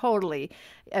totally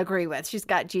agree with. She's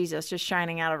got Jesus just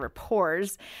shining out of her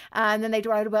pores. And then they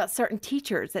wrote about certain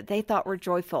teachers that they thought were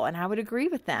joyful, and I would agree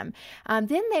with them.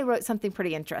 Then they wrote something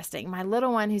pretty interesting. My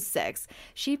little one, who's 6,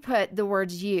 she put the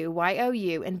words you,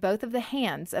 Y-O-U, in both of the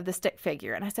hands of the stick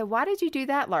figure. And I said, why did you do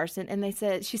that, Larson? And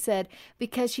she said,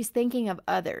 because she's thinking of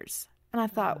others. And I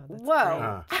thought,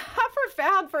 whoa, how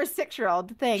profound for a 6-year-old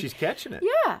to think. She's catching it.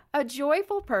 Yeah. A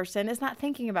joyful person is not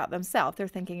thinking about themselves. They're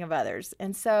thinking of others.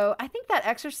 And so I think that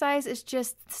exercise is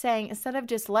just saying, instead of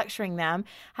just lecturing them,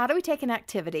 how do we take an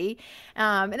activity?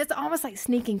 And it's almost like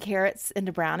sneaking carrots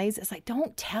into brownies. It's like,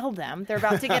 don't tell them they're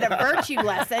about to get a virtue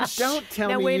lesson. Don't tell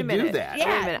me wait you a minute. do that. Yeah,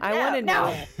 Wait a minute. I want to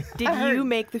know, did you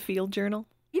make the field journal?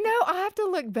 You know, I'll have to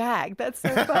look back. That's so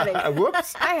funny.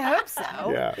 Whoops. I hope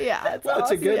so. Yeah. That's Well,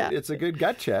 awesome. it's a good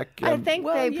gut check. I think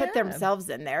they put themselves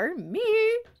in there. Me,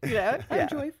 you know, I'm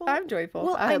joyful. I'm joyful.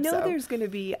 Well, I hope know so. there's going to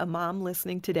be a mom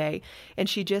listening today, and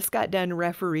she just got done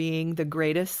refereeing the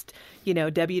greatest, you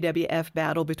know, WWF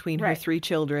battle between her 3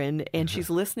 children, and she's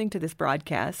listening to this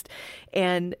broadcast,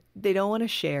 and they don't want to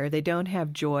share. They don't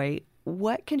have joy.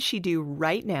 What can she do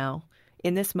right now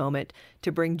in this moment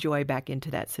to bring joy back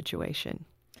into that situation?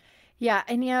 Yeah,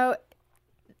 and you know,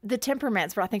 the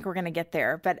temperaments, I think we're going to get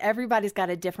there, but everybody's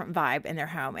got a different vibe in their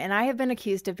home. And I have been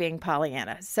accused of being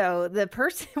Pollyanna. So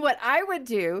what I would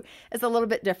do is a little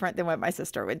bit different than what my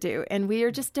sister would do. And we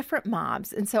are just different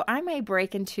moms. And so I may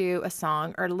break into a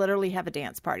song or literally have a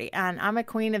dance party. And I'm a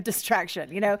queen of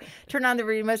distraction, you know, turn on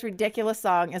the most ridiculous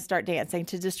song and start dancing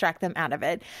to distract them out of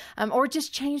it. Or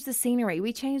just change the scenery.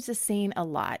 We change the scene a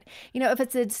lot. You know, if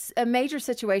it's a major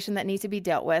situation that needs to be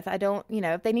dealt with,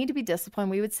 if they need to be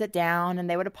disciplined, we would sit down and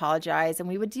they would apologize and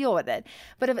we would deal with it.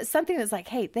 But if it's something that's like,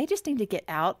 hey, they just need to get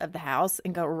out of the house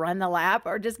and go run the lap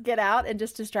or just get out and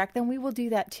just distract them, we will do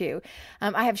that too.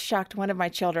 I have shocked one of my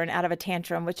children out of a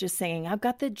tantrum, which is singing, I've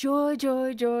got the joy,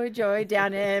 joy, joy, joy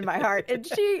down in my heart. And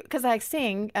she, because I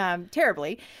sing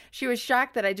terribly, she was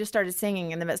shocked that I just started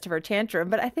singing in the midst of her tantrum.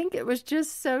 But I think it was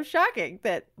just so shocking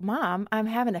that, Mom, I'm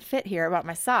having a fit here about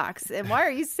my socks. And why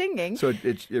are you singing? So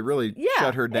it really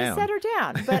shut her down. It set her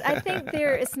down. But I think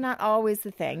it's not always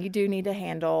the thing. You do need to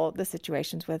handle the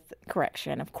situations with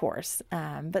correction, of course.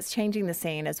 But changing the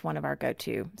scene is one of our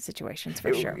go-to situations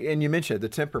for sure. And you mentioned the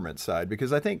temperament side,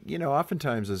 because I think, you know,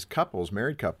 oftentimes as couples,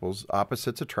 married couples,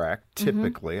 opposites attract,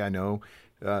 typically. I know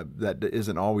that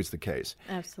isn't always the case.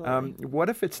 Absolutely. What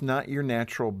if it's not your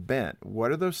natural bent?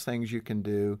 What are those things you can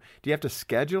do? Do you have to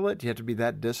schedule it? Do you have to be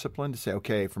that disciplined to say,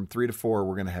 okay, from 3 to 4,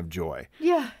 we're going to have joy?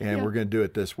 And we're going to do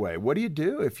it this way. What do you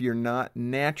do if you're not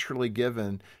naturally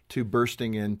given to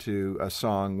bursting into a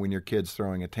song when your kid's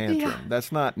throwing a tantrum?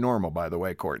 That's not normal, by the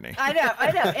way, Courtney. I know.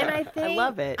 And I think I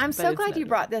love it. I'm so glad you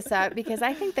brought this up, because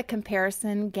I think the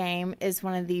comparison game is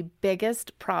one of the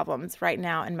biggest problems right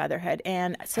now in motherhood.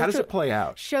 And how does it play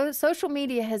out? Social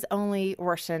media has only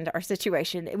worsened our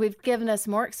situation. We've given us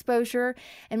more exposure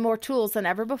and more tools than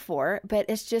ever before, but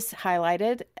it's just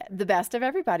highlighted the best of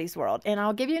everybody's world. And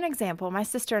I'll give you an example. My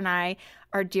sister and I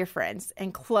are dear friends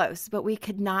and close, but we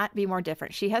could not be more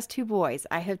different. She has 2 boys.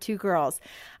 I have 2 girls.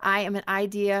 I am an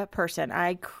idea person.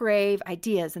 I crave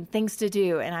ideas and things to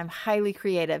do, and I'm highly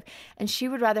creative. And she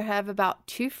would rather have about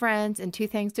 2 friends and 2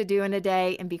 things to do in a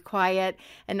day and be quiet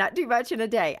and not do much in a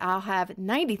day. I'll have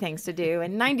 90 things to do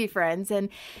and 90 friends. And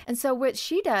so what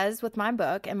she does with my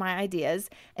book and my ideas,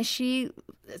 and she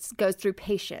goes through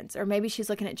patience, or maybe she's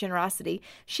looking at generosity.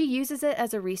 She uses it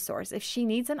as a resource. If she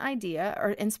needs an idea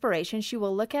or inspiration, she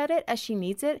will look at it as she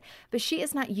needs it, but she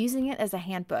is not using it as a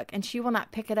handbook, and she will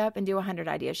not pick it up and do 100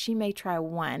 ideas. She may try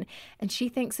 1, and she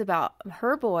thinks about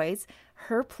her boys,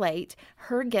 her plate,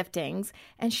 her giftings,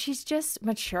 and she's just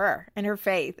mature in her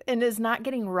faith and is not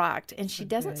getting rocked, and she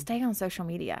doesn't stay on social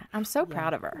media. I'm so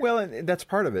proud of her. Well, and that's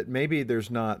part of it. Maybe there's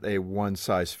not a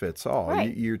one-size-fits-all.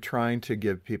 Right. You're trying to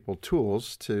give people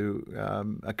tools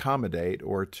to accommodate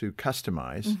or to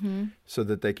customize so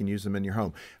that they can use them in your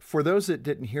home. For those that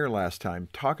didn't hear last time,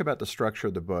 talk about the structure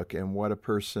of the book and what a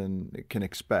person can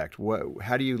expect.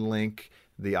 How do you link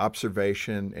the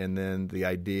observation and then the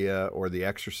idea or the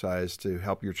exercise to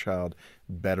help your child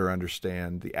better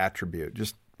understand the attribute?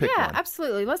 Just pick one.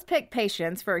 Absolutely. Let's pick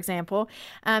patience, for example.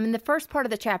 In the first part of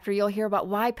the chapter, you'll hear about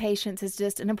why patience is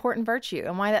just an important virtue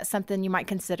and why that's something you might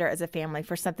consider as a family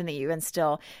for something that you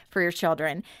instill for your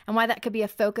children, and why that could be a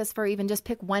focus for even just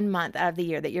pick 1 month out of the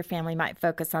year that your family might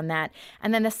focus on that.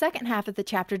 And then the second half of the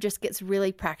chapter just gets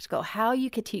really practical, how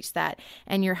you could teach that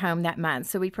in your home that month.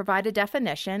 So we provide a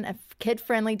definition, a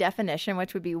kid-friendly definition,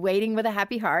 which would be waiting with a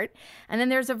happy heart. And then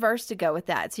there's a verse to go with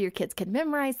that. So your kids can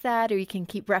memorize that, or you can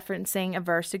keep referencing a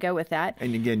verse to go with that.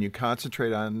 And again, you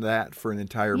concentrate on that for an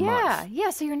entire month.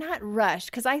 Yeah, so you're not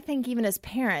rushed, because I think even as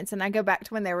parents, and I go back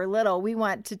to when they were little, we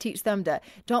want to teach them to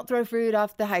don't throw food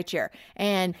off the high chair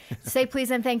and say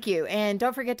please and thank you, and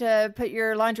don't forget to put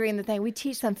your laundry in the thing. We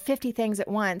teach them 50 things at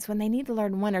once when they need to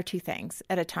learn 1 or 2 things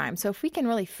at a time. So if we can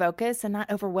really focus and not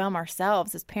overwhelm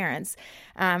ourselves as parents,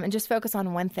 and just focus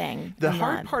on one thing. The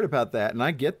hard part about that, and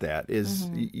I get that, is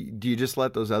do you just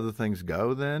let those other things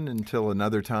go then until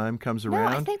another time comes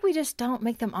around? No, I think we just don't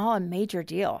make them all a major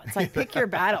deal. It's like pick your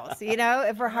battles,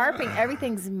 If we're harping,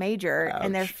 everything's major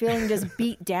and they're feeling just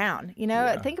beat down,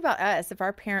 Think about us. If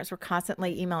our parents were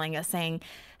constantly emailing us saying,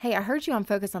 hey, I heard you on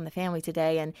Focus on the Family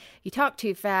today, and you talk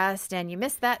too fast and you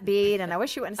missed that beat, and I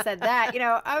wish you wouldn't have said that,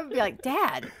 I would be like,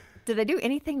 Dad, did I do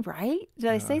anything right?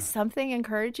 Did I say something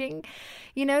encouraging?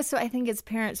 So I think as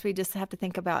parents, we just have to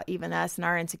think about even us and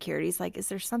our insecurities. Like, is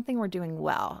there something we're doing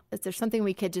well? Is there something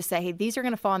we could just say, hey, these are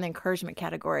going to fall in the encouragement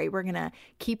category. We're going to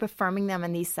keep affirming them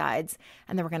on these sides.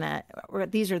 And then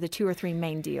these are the 2 or 3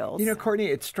 main deals.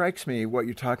 Courtney, it strikes me what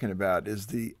you're talking about is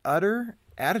the utter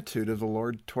attitude of the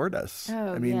Lord toward us.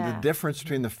 The difference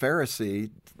between the Pharisee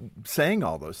saying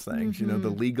all those things, the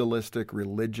legalistic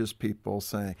religious people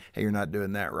saying, hey, you're not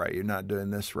doing that right, you're not doing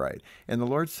this right. And the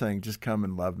Lord's saying, just come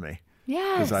and love me.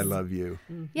 Yes. Because I love you.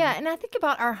 Yeah, and I think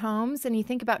about our homes, and you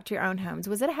think about your own homes.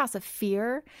 Was it a house of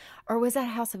fear, or was it a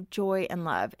house of joy and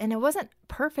love? And it wasn't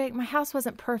perfect. My house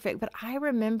wasn't perfect, but I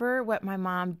remember what my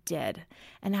mom did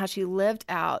and how she lived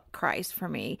out Christ for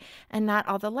me, and not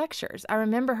all the lectures. I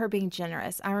remember her being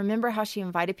generous. I remember how she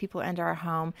invited people into our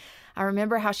home. I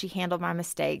remember how she handled my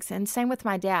mistakes, and same with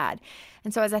my dad.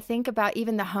 And so as I think about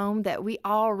even the home that we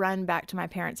all run back to my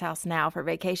parents' house now for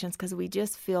vacations because we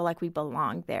just feel like we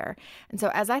belong there. And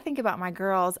so as I think about my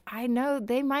girls, I know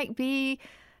they might do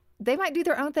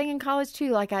their own thing in college too,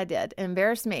 like I did.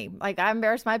 Embarrass me, like I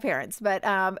embarrassed my parents. But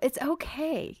it's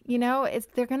okay,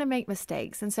 they're going to make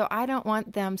mistakes, and so I don't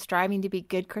want them striving to be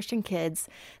good Christian kids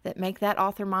that make that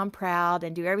author mom proud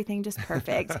and do everything just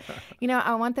perfect.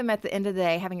 I want them at the end of the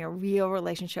day having a real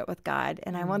relationship with God,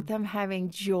 and I want them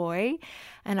having joy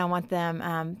And I want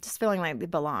them just feeling like they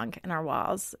belong in our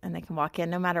walls and they can walk in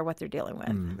no matter what they're dealing with.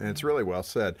 And it's really well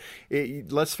said.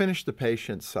 Let's finish the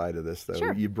patience side of this, though.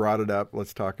 Sure. You brought it up.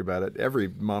 Let's talk about it. Every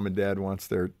mom and dad wants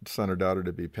their son or daughter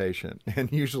to be patient.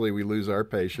 And usually we lose our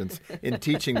patience in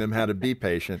teaching them how to be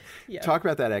patient. Yeah. Talk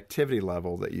about that activity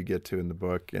level that you get to in the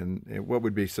book, and what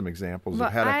would be some examples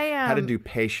of how to do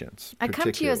patience. I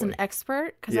come to you as an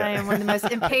expert because I am one of the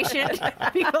most impatient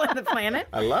people on the planet.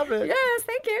 I love it. Yes,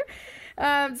 thank you.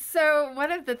 So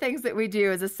one of the things that we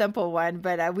do is a simple one,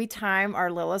 but we time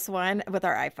our littlest one with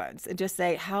our iPhones and just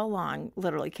say, how long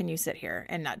literally can you sit here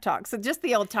and not talk? So just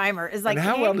the old timer is like, and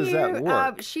how well does that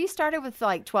work? She started with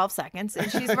like 12 seconds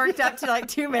and she's worked up to like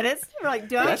 2 minutes. We're like,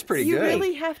 that's pretty good. You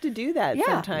really have to do that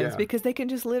sometimes because they can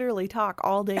just literally talk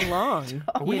all day long.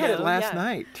 We had it last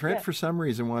night. Trent, for some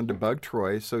reason, wanted to bug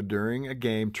Troy. So during a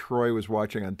game Troy was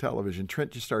watching on television,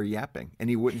 Trent just started yapping and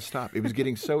he wouldn't stop. It was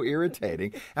getting so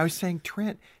irritating. I was saying,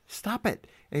 Trent, stop it.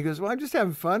 And he goes, well, I'm just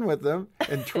having fun with them.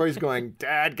 And Troy's going,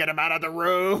 Dad, get him out of the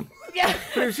room. Yeah.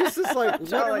 But it's just this like,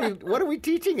 what are we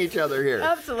teaching each other here?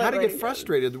 Absolutely. How to get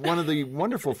frustrated. One of the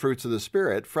wonderful fruits of the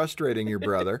Spirit, frustrating your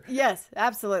brother. Yes,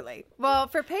 absolutely. Well,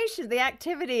 for patients, the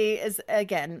activity is,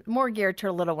 again, more geared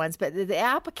to little ones, but the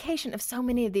application of so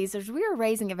many of these is we are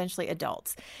raising eventually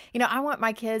adults. You know, I want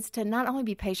my kids to not only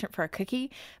be patient for a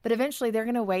cookie, but eventually they're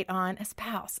going to wait on a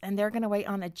spouse and they're going to wait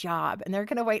on a job and they're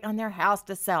going to wait on their house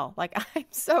to sell. Like, I'm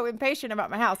so impatient about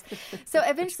my house. So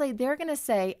eventually they're going to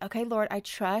say, okay, Lord, I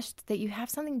trust that you have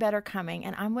something better coming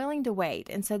and I'm willing to wait.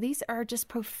 And so these are just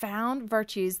profound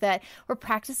virtues that we're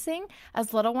practicing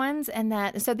as little ones.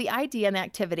 And so the idea and the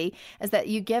activity is that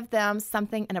you give them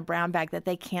something in a brown bag that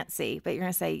they can't see, but you're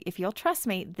going to say, if you'll trust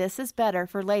me, this is better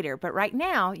for later. But right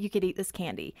now you could eat this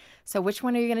candy. So which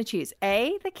one are you going to choose?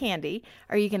 A, the candy,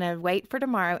 or are you going to wait for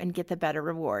tomorrow and get the better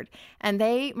reward? And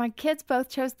my kids both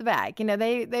chose the bag. You know,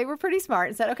 they were pretty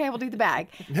smart and said, okay, we'll do the bag.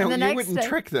 No, and you wouldn't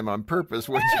trick them on purpose,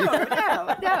 would you?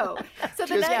 No. So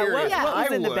the what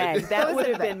was in the bag? That would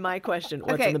have been my question.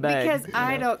 What's in the bag? Because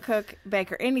I don't cook,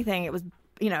 bake, or anything. It was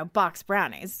box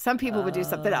brownies. Some people would do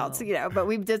something else, but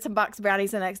we did some box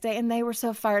brownies the next day and they were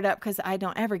so fired up because I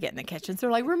don't ever get in the kitchen. So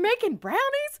they're like, we're making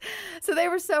brownies? So they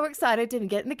were so excited to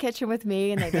get in the kitchen with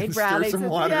me and they made brownies. Stir some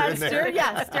water in there. Stir it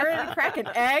and crack an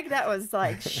egg. That was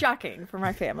like shocking for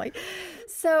my family.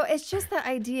 So it's just the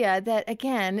idea that,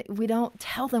 again, we don't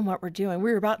tell them what we're doing.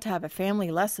 We were about to have a family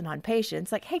lesson on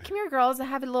patience. Like, hey, come here, girls. I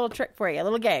have a little trick for you, a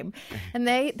little game. And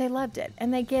they loved it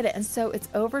and they get it. And so it's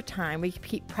over time. We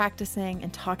keep practicing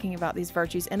and talking about these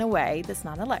virtues in a way that's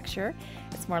not a lecture.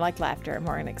 It's more like laughter and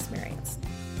more an experience.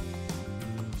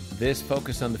 This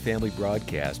Focus on the Family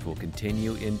broadcast will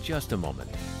continue in just a moment.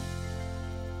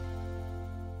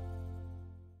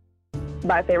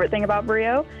 My favorite thing about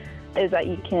Brio is that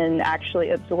you can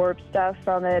actually absorb stuff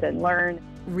from it and learn.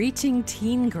 Reaching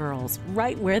teen girls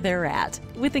right where they're at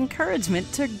with encouragement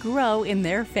to grow in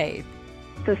their faith.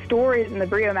 The stories in the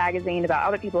Brio magazine about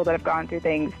other people that have gone through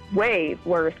things way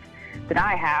worse than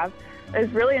I have is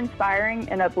really inspiring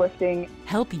and uplifting.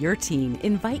 Help your teen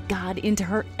invite God into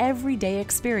her everyday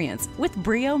experience with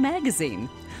Brio Magazine.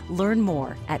 Learn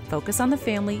more at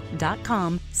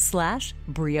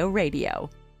focusonthefamily.com/Brio Radio.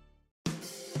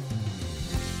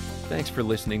 Thanks for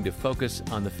listening to Focus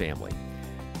on the Family.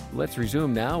 Let's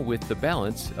resume now with the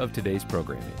balance of today's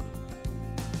programming.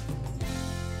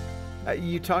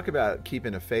 You talk about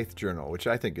keeping a faith journal, which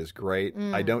I think is great.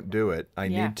 I don't do it. I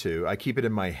need to. I keep it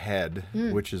in my head,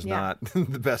 which is not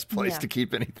the best place to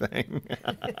keep anything.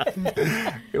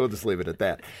 We'll just leave it at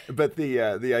that. But the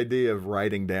idea of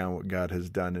writing down what God has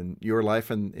done in your life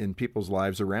and in people's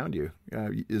lives around you,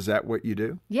 is that what you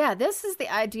do? Yeah, this is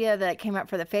the idea that came up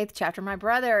for the faith chapter. My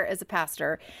brother is a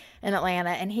pastor in Atlanta,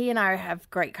 and he and I have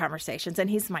great conversations. And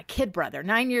he's my kid brother,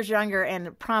 9 years younger, and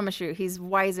I promise you, he's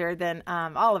wiser than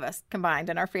all of us combined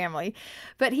in our family.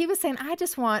 But he was saying, I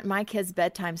just want my kids'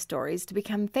 bedtime stories to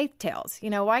become faith tales.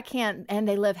 Why can't, and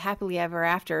they live happily ever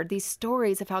after, these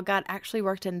stories of how God actually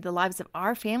worked in the lives of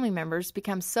our family members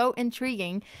become so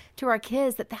intriguing to our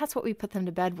kids that that's what we put them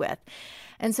to bed with.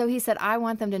 And so he said, I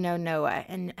want them to know Noah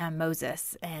and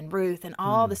Moses and Ruth and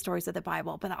all the stories of the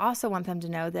Bible. But I also want them to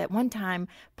know that one time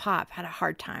Pop had a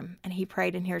hard time and he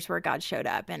prayed and here's where God showed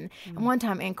up. And one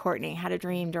time Aunt Courtney had a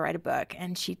dream to write a book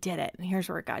and she did it. And here's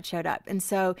where God showed up. And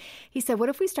so he said, what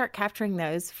if we start capturing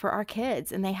those for our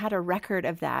kids? And they had a record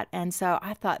of that. And so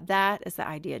I thought that is the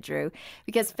idea, Drew,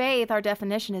 because faith, our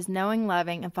definition is knowing,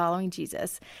 loving, and following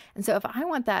Jesus. And so if I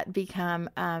want that to become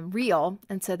real,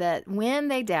 and so that when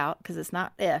they doubt, because it's not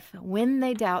if, when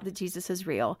they doubt that Jesus Jesus is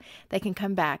real, they can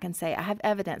come back and say, I have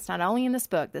evidence, not only in this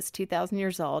book that's 2,000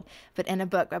 years old, but in a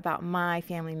book about my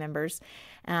family members.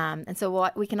 And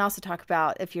so we can also talk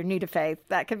about, if you're new to faith,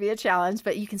 that could be a challenge,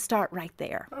 but you can start right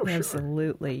there. Oh, sure.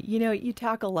 Absolutely. You know, you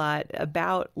talk a lot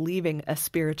about leaving a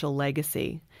spiritual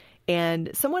legacy. And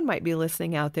someone might be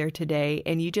listening out there today,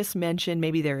 and you just mentioned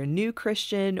maybe they're a new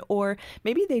Christian, or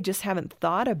maybe they just haven't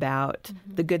thought about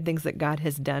the good things that God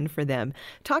has done for them.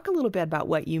 Talk a little bit about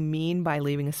what you mean by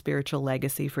leaving a spiritual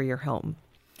legacy for your home.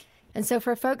 And so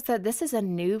for folks that this is a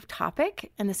new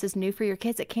topic and this is new for your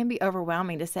kids, it can be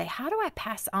overwhelming to say, how do I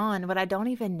pass on what I don't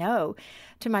even know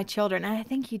to my children? And I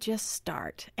think you just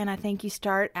start. And I think you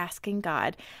start asking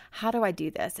God, how do I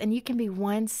do this? And you can be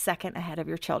 1 second ahead of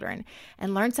your children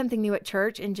and learn something new at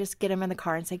church and just get them in the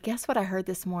car and say, guess what I heard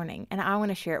this morning? And I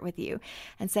want to share it with you.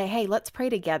 And say, hey, let's pray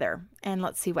together and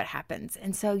let's see what happens.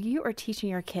 And so you are teaching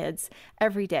your kids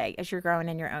every day as you're growing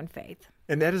in your own faith.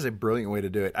 And that is a brilliant way to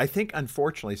do it. I think,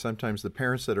 unfortunately, sometimes the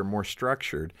parents that are more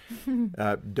structured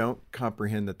don't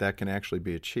comprehend that that can actually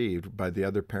be achieved by the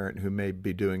other parent who may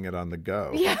be doing it on the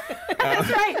go. Yeah, that's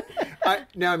right.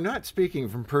 Now, I'm not speaking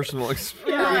from personal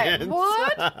experience. Right.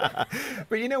 What?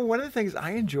 But, you know, one of the things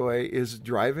I enjoy is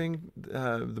driving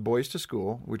the boys to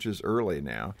school, which is early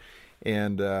now.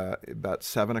 And about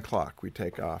 7 o'clock we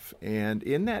take off. And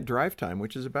in that drive time,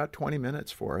 which is about 20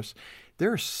 minutes for us,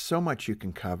 there's so much you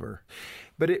can cover.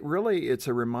 But it's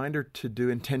a reminder to do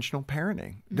intentional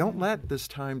parenting. Don't let this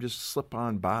time just slip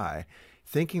on by,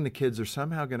 thinking the kids are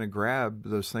somehow going to grab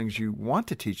those things you want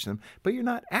to teach them, but you're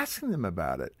not asking them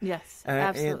about it. Yes,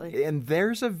 absolutely. And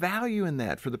there's a value in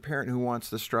that for the parent who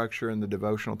wants the structure and the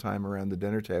devotional time around the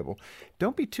dinner table.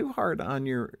 Don't be too hard on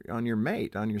your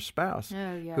mate, on your spouse,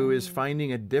 who is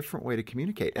finding a different way to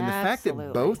communicate. And the fact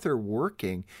that both are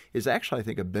working is actually, I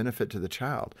think, a benefit to the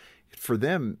child. For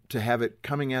them to have it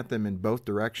coming at them in both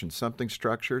directions, something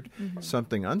structured,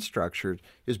 something unstructured,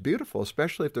 is beautiful,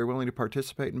 especially if they're willing to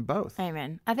participate in both.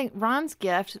 Amen. I think Ron's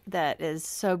gift that is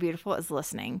so beautiful is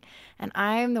listening. And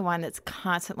I'm the one that's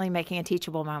constantly making a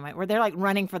teachable moment where they're like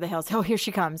running for the hills. Oh, here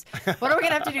she comes. What are we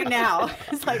going to have to do now?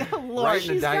 It's like, oh, Lord. Write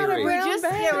in a diary.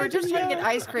 We're just trying to get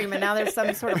ice cream, and now there's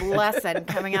some sort of lesson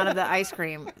coming out of the ice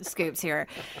cream scoops here.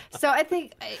 So I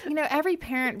think, every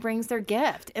parent brings their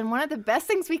gift. And one of the best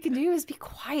things we can do is be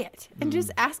quiet and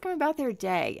just ask them about their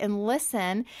day and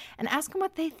listen and ask them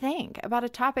what they think about a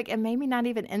topic, and maybe not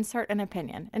even insert an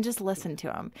opinion, and just listen to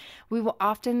them. We will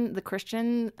often, the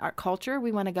Christian culture,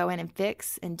 we want to go in and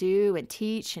fix and do and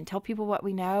teach and tell people what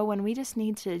we know, when we just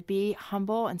need to be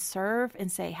humble and serve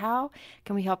and say, how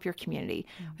can we help your community?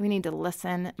 We need to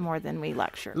listen more than we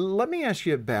lecture. Let me ask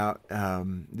you about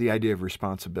the idea of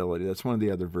responsibility. That's one of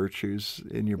the other virtues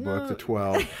in your book, The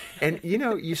 12. And,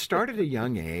 you start at a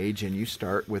young age, and you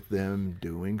start with them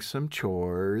doing some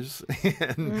chores,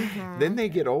 and then they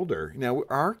get older. Now,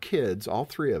 our kids, all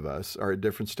three of us, are at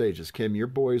different stages. Kim, your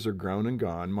boys are grown and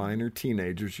gone. Mine are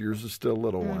teenagers. Yours are still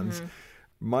little ones.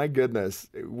 My goodness,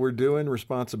 we're doing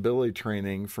responsibility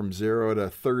training from 0 to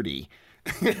 30.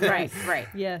 Right.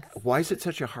 Yes. Why is it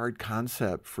such a hard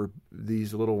concept for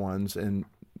these little ones, and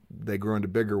they grow into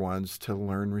bigger ones, to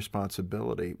learn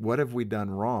responsibility? What have we done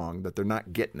wrong that they're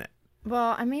not getting it?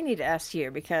 Well, I may need to ask you,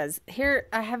 because here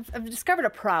I've discovered a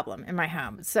problem in my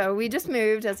home. So we just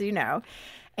moved, as you know,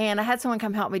 and I had someone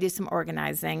come help me do some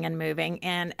organizing and moving.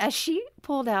 And as she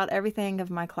pulled out everything of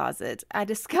my closet, I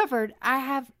discovered I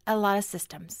have a lot of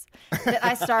systems that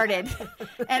I started,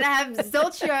 and I have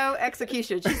zilcho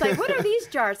execution. She's like, "What are these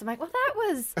jars?" I'm like, "Well, that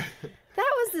was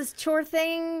this chore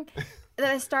thing that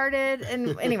I started."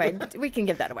 And anyway, we can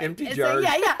give that away. Empty So, jars.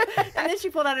 yeah. And then she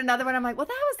pulled out another one. I'm like, well,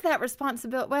 that was that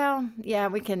responsibility. Well, yeah,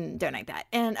 we can donate that.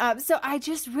 And so I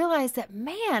just realized that,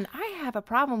 man, I have a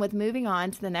problem with moving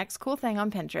on to the next cool thing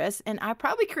on Pinterest. And I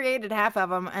probably created half of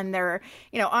them, and they're,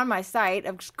 on my site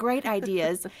of great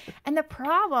ideas. And the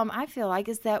problem, I feel like,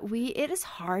 is that it is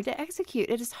hard to execute.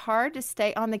 It is hard to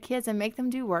stay on the kids and make them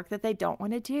do work that they don't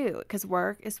want to do, because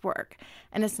work is work,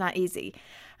 and it's not easy.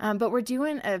 But we're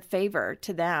doing a favor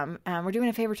to them. We're doing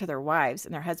a favor to their wives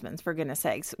and their husbands, for goodness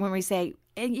sakes, when we say,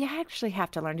 you actually have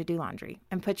to learn to do laundry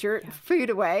and put your food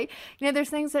away. There's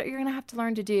things that you're going to have to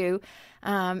learn to do.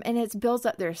 And it builds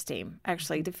up their esteem,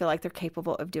 actually, to feel like they're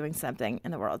capable of doing something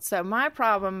in the world. So my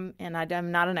problem, and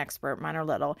I'm not an expert, mine are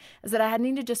little, is that I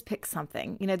need to just pick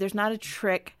something. There's not a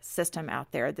trick system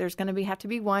out there. There's going to have to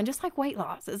be one, just like weight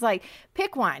loss. It's like,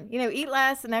 pick one, eat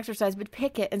less and exercise, but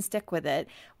pick it and stick with it.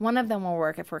 One of them will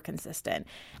work if we're consistent.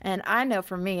 And I know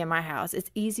for me in my house,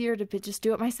 it's easier to just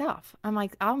do it myself. I'm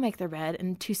like, I'll make their bed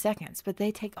in 2 seconds, but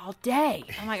they take all day.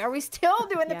 I'm like, are we still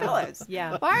doing the pillows?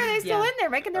 Yeah. Why are they still in there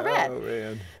making their bed? Oh,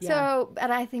 man. So,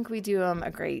 but I think we do them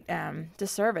a great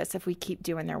disservice if we keep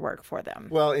doing their work for them.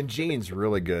 Well, and Jean's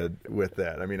really good with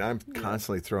that. I mean, I'm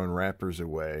constantly throwing wrappers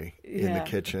away in the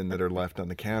kitchen that are left on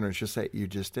the counter. It's just like, you're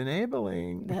just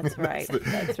enabling. That's right.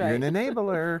 That's right. You're an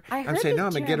enabler. I I'm heard saying, the no,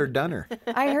 I'm a term- getter-doner.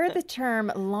 I heard the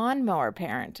term lawnmower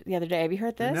parent the other day. Have you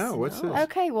heard this? No, what's this?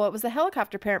 Okay, well, it was the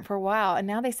helicopter parent for a while, and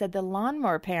now they said the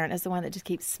lawnmower parent is the one that just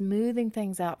keeps smoothing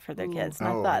things out for their kids. And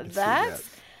Oh, I I thought, can see that.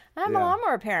 I'm a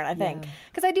lawnmower parent, I think,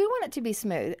 because I do want it to be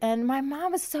smooth. And my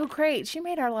mom was so great. She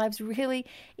made our lives really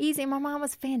easy. My mom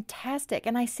was fantastic,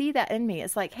 and I see that in me.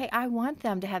 It's like, hey, I want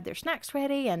them to have their snacks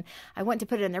ready, and I want to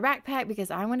put it in their backpack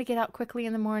because I want to get out quickly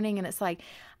in the morning. And it's like,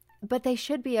 but they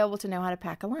should be able to know how to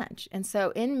pack a lunch. And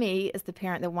so in me is the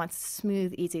parent that wants a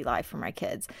smooth, easy life for my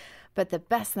kids. But the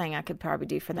best thing I could probably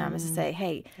do for them is to say,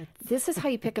 hey, this is how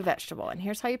you pick a vegetable, and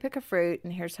here's how you pick a fruit,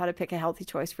 and here's how to pick a healthy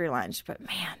choice for your lunch. But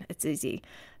man, it's easy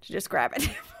to just grab it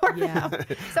for them.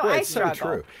 So Well, I it's struggle so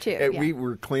true. too. We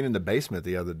were cleaning the basement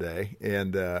the other day,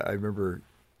 and I remember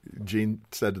Jean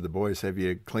said to the boys, have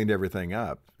you cleaned everything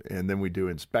up? And then we do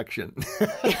inspection.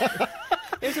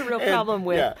 There's a real problem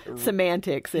with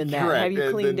semantics in that. Correct. Have you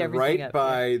And cleaned then everything right up?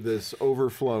 by this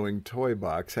overflowing toy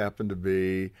box happened to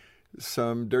be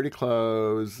some dirty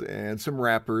clothes and some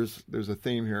wrappers. There's a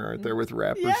theme here, aren't there, with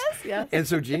wrappers? Yes. And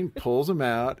so Jean pulls them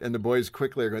out, and the boys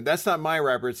quickly are going, that's not my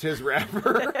wrapper, it's his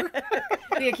wrapper.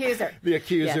 The accuser. The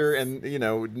accuser, Yes.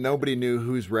 and, nobody knew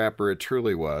whose wrapper it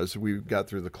truly was. We got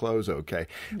through the clothes okay.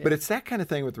 But it's that kind of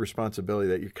thing with responsibility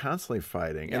that you're constantly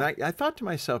fighting. And I thought to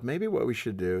myself, maybe what we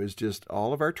should do is just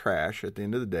all of our trash, at the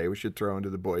end of the day, we should throw into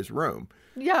the boys' room.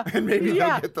 Yeah. And maybe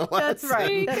they'll get the lesson. That's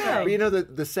right. That's right.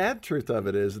 But, the sad truth of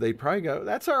it is they probably go,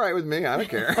 that's all right with me. I don't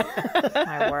care.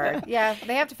 My word. Yeah,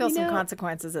 they have to feel some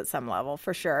consequences at some level,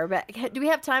 for sure. But do we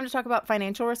have time to talk about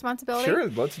financial responsibility? Sure,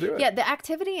 let's do it. Yeah, the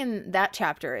activity in that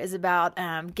chapter is about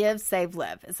give, save,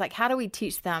 live. It's like, how do we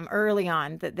teach them early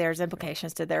on that there's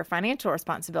implications to their financial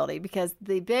responsibility? Because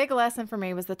the big lesson for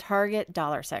me was the Target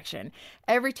dollar section.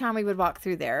 Every time we would walk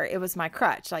through there, it was my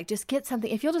crutch. Like, just get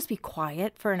something. If you'll just be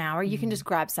quiet for an hour, you can just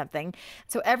grab something.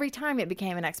 So every time it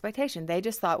became an expectation. They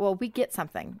just thought, well, we get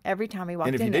something every time we walked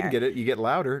in And if you didn't get it, you get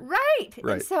louder. Right.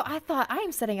 Right. And so I thought, I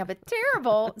am setting up a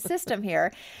terrible system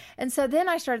here. And so then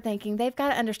I started thinking, they've got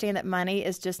to understand that money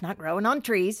is just not growing on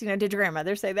trees. Did your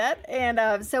grandmother say that?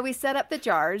 And so we set up the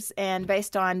jars, and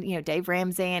based on, Dave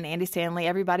Ramsey and Andy Stanley,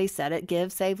 everybody said it,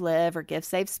 give, save, live, or give,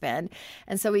 save, spend.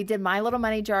 And so we did My Little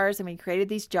Money jars, and we created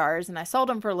these jars, and I sold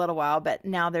them for a little while, but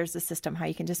now there's a system how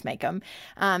you can just make them.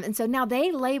 And so now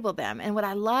they label them. And what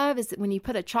I love is that when you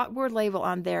put a chalkboard label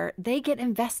on there, they get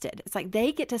invested. It's like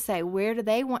they get to say, where do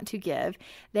they want to give?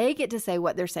 They get to say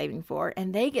what they're saving for,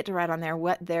 and they get to write on there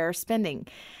what they're spending.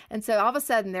 And so all of a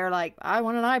sudden they're like, I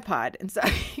want an iPod. And so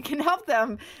you can help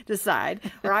them decide,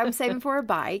 or I'm saving for a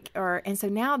bike. And so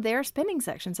now their spending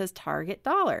section says Target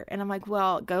dollar. And I'm like,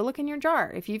 well, go look in your jar.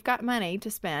 If you've got money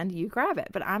to spend, you grab it.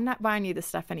 But I'm not buying you this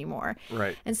stuff anymore.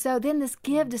 Right. And so then this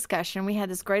give discussion, we had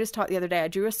this greatest talk the other day. I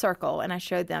drew a circle and I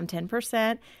showed them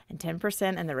 10% and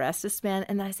 10% and the rest is spend.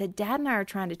 And then I said, Dad and I are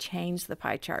trying to change the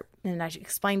pie chart. And I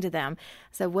explained to them,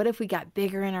 so what if we got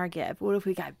bigger in our give? What if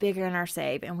we got bigger in our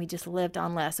save? And we just lived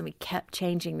on less, and we kept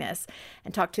changing this,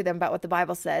 and talked to them about what the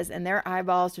Bible says. And their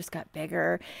eyeballs just got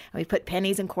bigger. And we put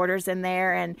pennies and quarters in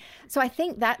there. And so I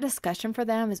think that discussion for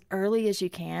them as early as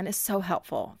you can is so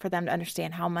helpful for them to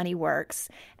understand how money works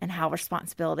and how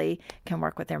responsibility can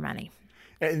work with their money.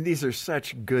 And these are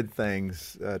such good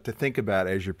things to think about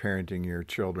as you're parenting your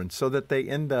children so that they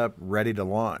end up ready to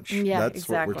launch. Yeah, That's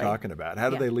exactly. what we're talking about.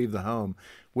 How do they leave the home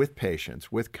with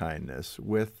patience, with kindness,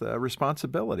 with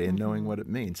responsibility and knowing what it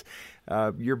means?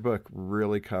 Your book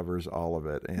really covers all of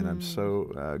it, and I'm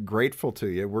so grateful to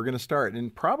you. We're going to start,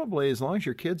 and probably as long as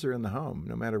your kids are in the home,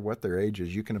 no matter what their age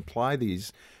is, you can apply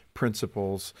these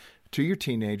principles to your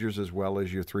teenagers as well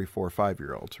as your 3, 4,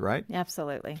 5-year-olds, right?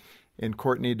 Absolutely. And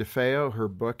Courtney DeFeo, her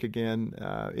book again,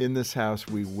 In This House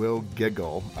We Will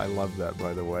Giggle. I love that,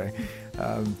 by the way.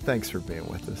 Thanks for being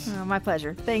with us. Oh, my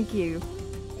pleasure. Thank you.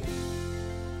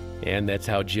 And that's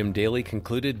how Jim Daly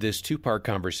concluded this two-part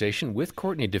conversation with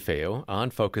Courtney DeFeo on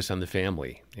Focus on the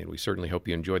Family. And we certainly hope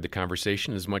you enjoyed the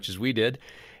conversation as much as we did.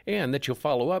 and that you'll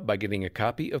follow up by getting a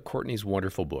copy of Courtney's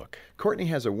wonderful book. Courtney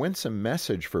has a winsome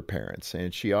message for parents,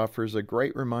 and she offers a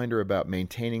great reminder about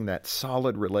maintaining that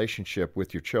solid relationship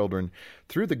with your children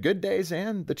through the good days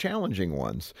and the challenging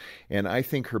ones. And I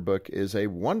think her book is a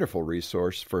wonderful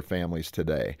resource for families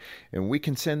today. And we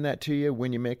can send that to you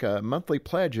when you make a monthly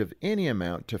pledge of any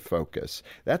amount to Focus.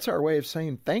 That's our way of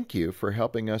saying thank you for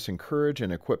helping us encourage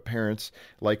and equip parents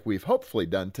like we've hopefully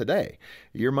done today.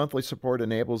 Your monthly support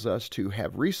enables us to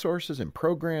have resources and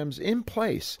programs in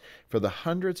place for the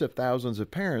hundreds of thousands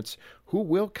of parents who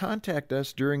will contact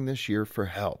us during this year for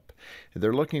help.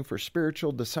 They're looking for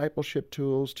spiritual discipleship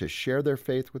tools to share their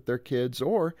faith with their kids,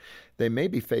 or they may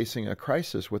be facing a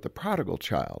crisis with a prodigal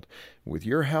child. With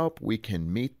your help, we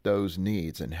can meet those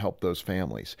needs and help those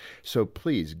families. So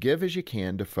please give as you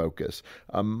can to Focus.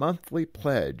 A monthly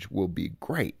pledge will be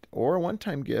great, or a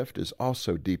one-time gift is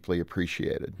also deeply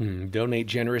appreciated. Donate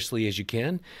generously as you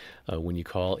can when you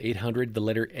call 800, the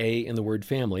letter A in the word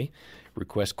family.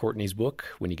 Request Courtney's book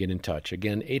when you get in touch.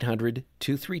 Again,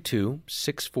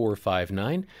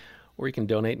 800-232-6459, or you can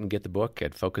donate and get the book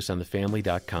at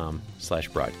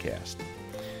focusonthefamily.com/broadcast.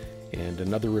 And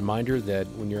another reminder that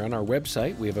when you're on our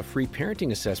website, we have a free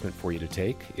parenting assessment for you to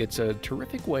take. It's a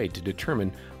terrific way to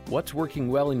determine what's working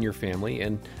well in your family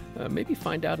and maybe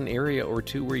find out an area or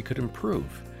two where you could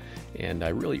improve. And I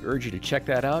really urge you to check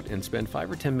that out and spend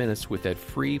 5 or 10 minutes with that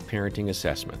free parenting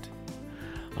assessment.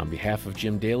 On behalf of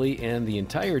Jim Daly and the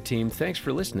entire team, thanks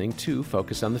for listening to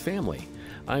Focus on the Family.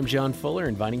 I'm John Fuller,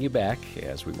 inviting you back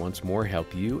as we once more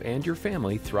help you and your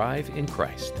family thrive in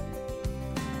Christ.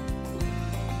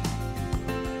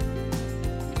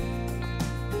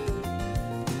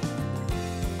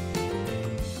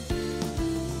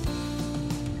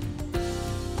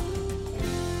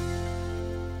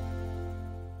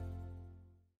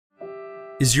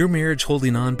 Is your marriage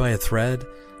holding on by a thread?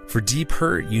 For deep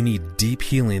hurt, you need deep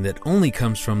healing that only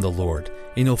comes from the Lord.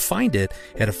 And you'll find it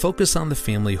at a Focus on the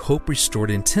Family Hope Restored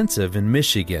Intensive in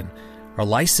Michigan. Our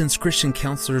licensed Christian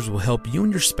counselors will help you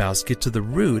and your spouse get to the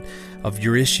root of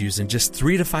your issues in just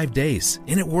 3 to 5 days.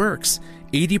 And it works.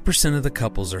 80% of the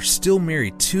couples are still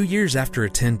married 2 years after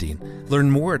attending.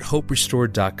 Learn more at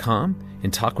hoperestored.com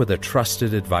and talk with a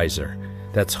trusted advisor.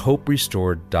 That's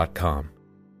hoperestored.com.